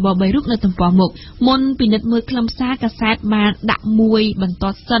កោចប3រូបនៅទំព័រមុខមុនពិនិត្យមើលខ្លឹមសារកាសែតបានដាក់មួយបន្ត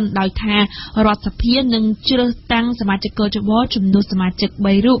សិនដោយថារដ្ឋសភានឹងជ្រើសតាំងសមាជិកកោចបចំនួនសមាជិក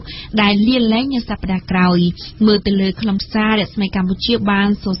3រូបដែលលាលែងនៅសប្តាហ៍ក្រោយមើលទៅលើខ្លឹមសាររស្មីកម្ពុជាបាន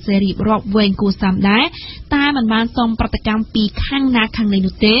សរសេររៀបរាប់វែងគួរសមដែរតែមិនបានសុំប្រតិកម្មពីខាងណាខាងណី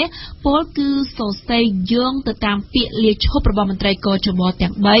នោះទេពលគឺសរសេរយោងទៅតាមពាក្យលាឈប់របស់មន្ត្រីកោចប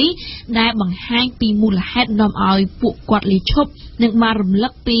ទាំង ដែលបង្ហាញពីមូលហេតុនាំឲ្យពួកគាត់លាឈប់និងមករំលឹ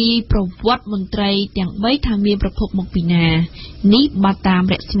កពីប្រវត្តិមន្ត្រីទាំង3ថាមានប្រភពមកពីណានេះបើតាម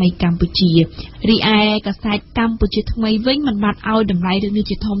រស្មីកម្ពុជារីឯកាសែតកម្ពុជាថ្មីវិញមិនបានឲ្យតម្លៃរឿងនេះ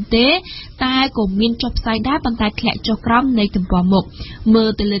ជាធំទេតែក៏មានចុះផ្សាយដែរប៉ុន្តែធ្លាក់ចុះក្រោមនៃទំព័រមុខមើល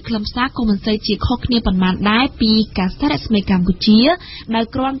ទៅលើខ្លឹមសារក៏មិនសូវជាខុសគ្នាប៉ុន្មានដែរពីកាសែតរស្មីកម្ពុជាដែល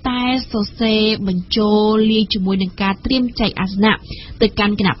គ្រាន់តែសរសេរបញ្ចូលលាយជាមួយនឹងការត្រៀមចែកអាសនៈទៅកា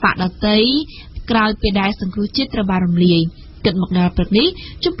ន់គណៈបកដទៃក្រោយពេលដែលសង្គ្រោះជាតិត្រូវបានរំលាយគិតមកដល់ព្រឹកនេះ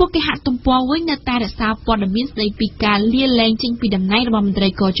ចំពោះគេហទំព័រវិញនៅតែរក្សាព័ត៌មានស្ដីពីការលាលែងចេញពីតំណែងរបស់មន្ត្រី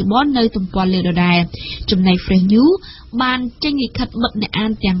កោជបនៅទំព័រលើដដែលចំណែក Fresh News បានចេញលិខិតបិទអ្នកអា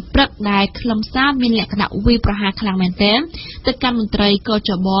នទាំងព្រឹកដែលខ្លឹមសារមានលក្ខណៈវាយប្រហារខ្លាំងមែនទែនទៅកាន់មន្ត្រីកោជ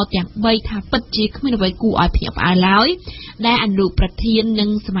បទាំង3ថាពិតជាគ្មានអ្វីគួរឲ្យភ្ញាក់ផ្អើលឡើយដែលអនុប្រធាននិង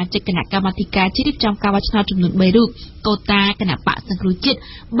សមាជិកគណៈកម្មាធិការជាតិរៀបចំការបោះឆ្នោតចំនួន3រូបកូតាគណៈបកសង្គ្រោះជាតិ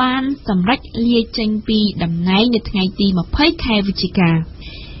បានសម្រេចលាចេញពីតំណែងនៅថ្ងៃទី20 ខែវិច្ឆិកា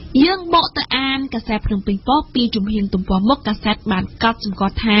យើងបកទៅអានកាសែតភ្នំពេញប៉ុស្តិ៍ពីជំហានទំព័រមុខកាសែតបានកត់សម្គា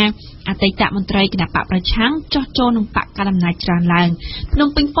ល់ថាអតីតមន្ត្រីគណៈបកប្រឆាំងចោះចូលនឹងបកកណ្ដាលអំណាចច្រើនឡើងភ្នំ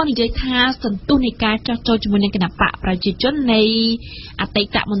ពេញប៉ុស្តិ៍និយាយថាសន្ទុះនៃការចោះចូលជាមួយនឹងគណៈបកប្រជាជននៃអតី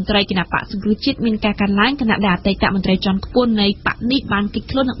តមន្ត្រីគណៈបកសង្គ្រោះជាតិមានការកើនឡើងគណៈដែលអតីតមន្ត្រីជាន់ខ្ពស់នៃបកនេះបានគេច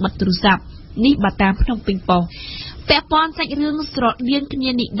ខ្លួននិងបិទទូរស័ព្ទនេះបើតាមភ្នំពេញប៉ុស្តិ៍ពាក់ព័ន្ធសាច់រឿងស្រដៀងគ្នា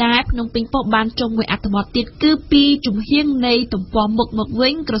នេះដែរភ្នំពេញប៉ុស្តិ៍បានចុងមួយអត្ថបទទៀតគឺពីជំហៀងនៃទំព័រមុខមកវិ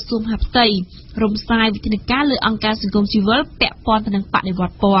ញក្រសួងហាផ្ទៃរំសាយវិធានការលើអង្គការសង្គមស៊ីវិលពាក់ព័ន្ធទៅនឹងបដិវ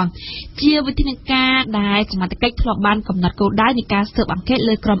ត្តពណ៌ជាវិធានការដែលសមាជិកធ្លាប់បានកំណត់គោលដៅនៃការស៊ើបអង្កេត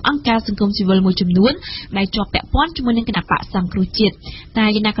លើក្រុមអង្គការសង្គមស៊ីវិលមួយចំនួនដែលជាប់ពាក់ព័ន្ធជាមួយនឹងគណៈបកសង្គ្រោះជាតិតែ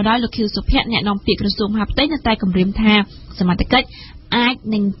យ៉ាងណាក៏ដោយលោកខៀវសុភ័ក្រអ្នកនាំពាក្យក្រសួងហាផ្ទៃនៅតែគម្រាមថាសមាជិកអាច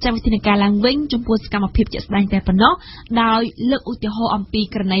នឹងចាត់វិធានការឡើងវិញចំពោះសកម្មភាពជាក់ស្ដែងតែប៉ុណ្ណោះដោយលើកឧទាហរណ៍អំពី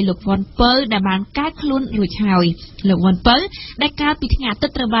ករណីលោកវ៉ាន់ពៅដែលបានកើតខ្លួនរួចហើយលោកវ៉ាន់ពៅដែលកើតពីថ្ងៃអាទិ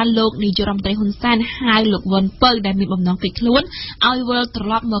ត្យត្រូវបានលោកនាយករដ្ឋមន្ត្រីហ៊ុនសែនហៅលោកវ៉ាន់ពៅដែលមានបំណងគេចខ្លួនឲ្យវិលត្រ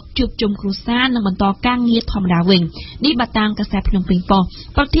ឡប់មកជួបជុំគ្រួសារនិងបន្តការងារធម្មតាវិញនេះបើតាមកាសែតភ្នំពេញប៉ុស្តិ៍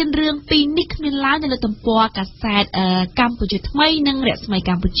ប្រធានរឿងពីរនេះគ្មានឡើយនៅលើទំព័រកាសែតកម្ពុជាថ្មីនិងរស្មី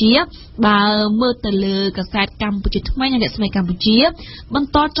កម្ពុជាបើមើលទៅលើកាសែតកម្ពុជាថ្មីនិងរស្មីកម្ពុជាបន្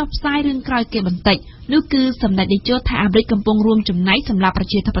តចុះផ្សាយរឿងក្រោយគេបន្តិចនោះគឺសម្ដេចតេជោថាអាមេរិកកំពុងរួមចំណែកសម្រាប់ប្រ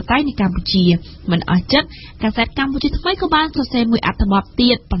ជាធិបតេយ្យនៅកម្ពុជាមិនអស់ចិត្តកាសែតកម្ពុជាថ្មីក៏បានសរសេរមួយអត្ថបទទៀ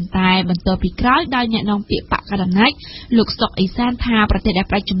តប៉ុន្តែបន្តពីក្រោយដោយអ្នកនាំពាក្យបកកណ្ដាលអំណាចលោកសុកអេសានថាប្រទេសដែល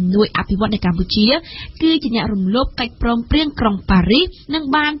ប្រាច់ជំនួយអភិវឌ្ឍនៅកម្ពុជាគឺជាអ្នករំលោភកិច្ចព្រមព្រៀងក្រុងប៉ារីសនិង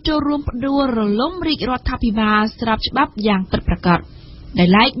បានចូលរួមផ្ដួលរលំរាជរដ្ឋាភិបាលស្របច្បាប់យ៉ាងពិតប្រាកដដែល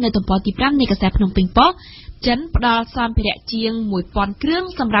ឡែកនៅទំព័រទី5នៃកាសែតភ្នំពេញប៉ុស្តិ៍ចិនផ្ដល់សម្ភារៈជាង 1000 គ្រឿង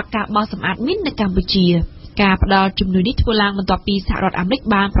សម្រាប់ការបោសសម្អាតមីននៅកម្ពុជាការផ្ដល់ជំនួយនេះធ្វើឡើងបន្ទាប់ពីសហរដ្ឋអាមេរិក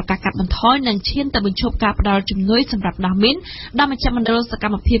បានប្រកាសកាត់បន្ថយនិងឈានទៅបញ្ឈប់ការផ្ដល់ជំនួយសម្រាប់ដោះមីនដល់មជ្ឈមណ្ឌលសក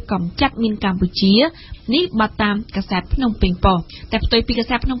ម្មភាពកម្ចាត់មីនកម្ពុជានេះបើតាមកាសែតភ្នំពេញប៉ុស្តិ៍តែផ្ទុយពីកា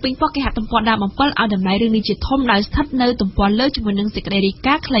សែតភ្នំពេញប៉ុស្តិ៍គេហទំព័រដើមអំពិលឲ្យតម្លៃរឿងនេះជាធំដោយស្ថិតនៅទំព័រលើជាមួយនឹងសេចក្តីរាយ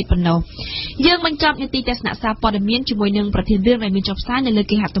ការណ៍ខ្លីប៉ុណ្ណោះយើងបញ្ចប់នីតិទស្សនៈសារព័ត៌មានជាមួយនឹងប្រធានរឿងដែលមានចុះផ្សាយនៅលើ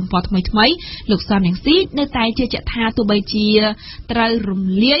គេហទំព័រថ្មីលោកសំរងស៊ីនៅតែជឿជាក់ថាទោះបីជាត្រូវរំ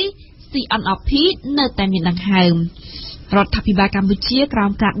លាយCNP នៅតែមានដង្ហើមរដ្ឋាភិបាលកម្ពុជាក្រោ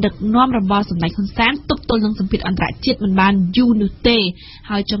មការដឹកនាំរបស់សម្ដេចហ៊ុនសែនទប់ទល់នឹងសម្ពាធអន្តរជាតិមិនបានយូរនោះទេ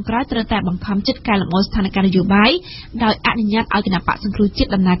ហើយចុងក្រោយត្រូវតែបង្ខំចិត្តកែលម្អស្ថានភាពនយោបាយដោយអនុញ្ញាតឲ្យគណៈបកសង្គ្រោះជាតិ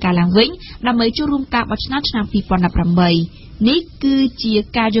ដំណើរការឡើងវិញដើម្បីចូលរួមការបោះឆ្នោតឆ្នាំ2018នេះគឺជា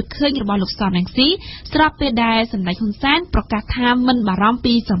ការយល់ឃើញរបស់លោកសំរងស៊ីស្របពេលដែលសម្ដេចហ៊ុនសែនប្រកាសថាមិនបារម្ភ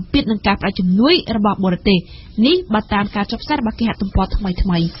ពីសម្ពាធនឹងការផ្ដាច់ជំនួយរបស់បរទេសនេះបើតាមការចុះផ្សាយរបស់គេហទំព័រថ្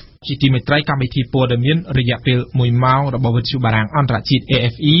មីជាទីមេត្រីកម្មវិធីព័ត៌មានរយៈពេល1ម៉ោងរបស់វិទ្យុបារាំងអន្តរជាតិ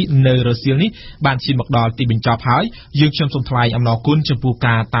RFI នៅរសៀលនេះបានឈានមកដល់ទីបញ្ចប់ហើយយើងខ្ញុំសូមថ្លែងអំណរគុណចំពោះ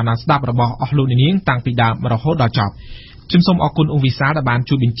ការតាមដានស្ដាប់របស់អស់លោកអ្នកនាងតាំងពីដើមរហូតដល់ចប់ខ្ញុំសូមអរគុណអង្គវិសាលដែលបាន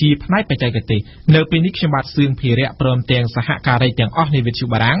ជួយបញ្ជាផ្នែកបច្ចេកទេសនៅពេលនេះខ្ញុំបាទសឿងភិរៈព្រមទាំងសហការីទាំងអស់នៃវិទ្យុ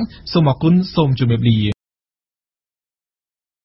បារាំងសូមអរគុណសូមជម្រាបលា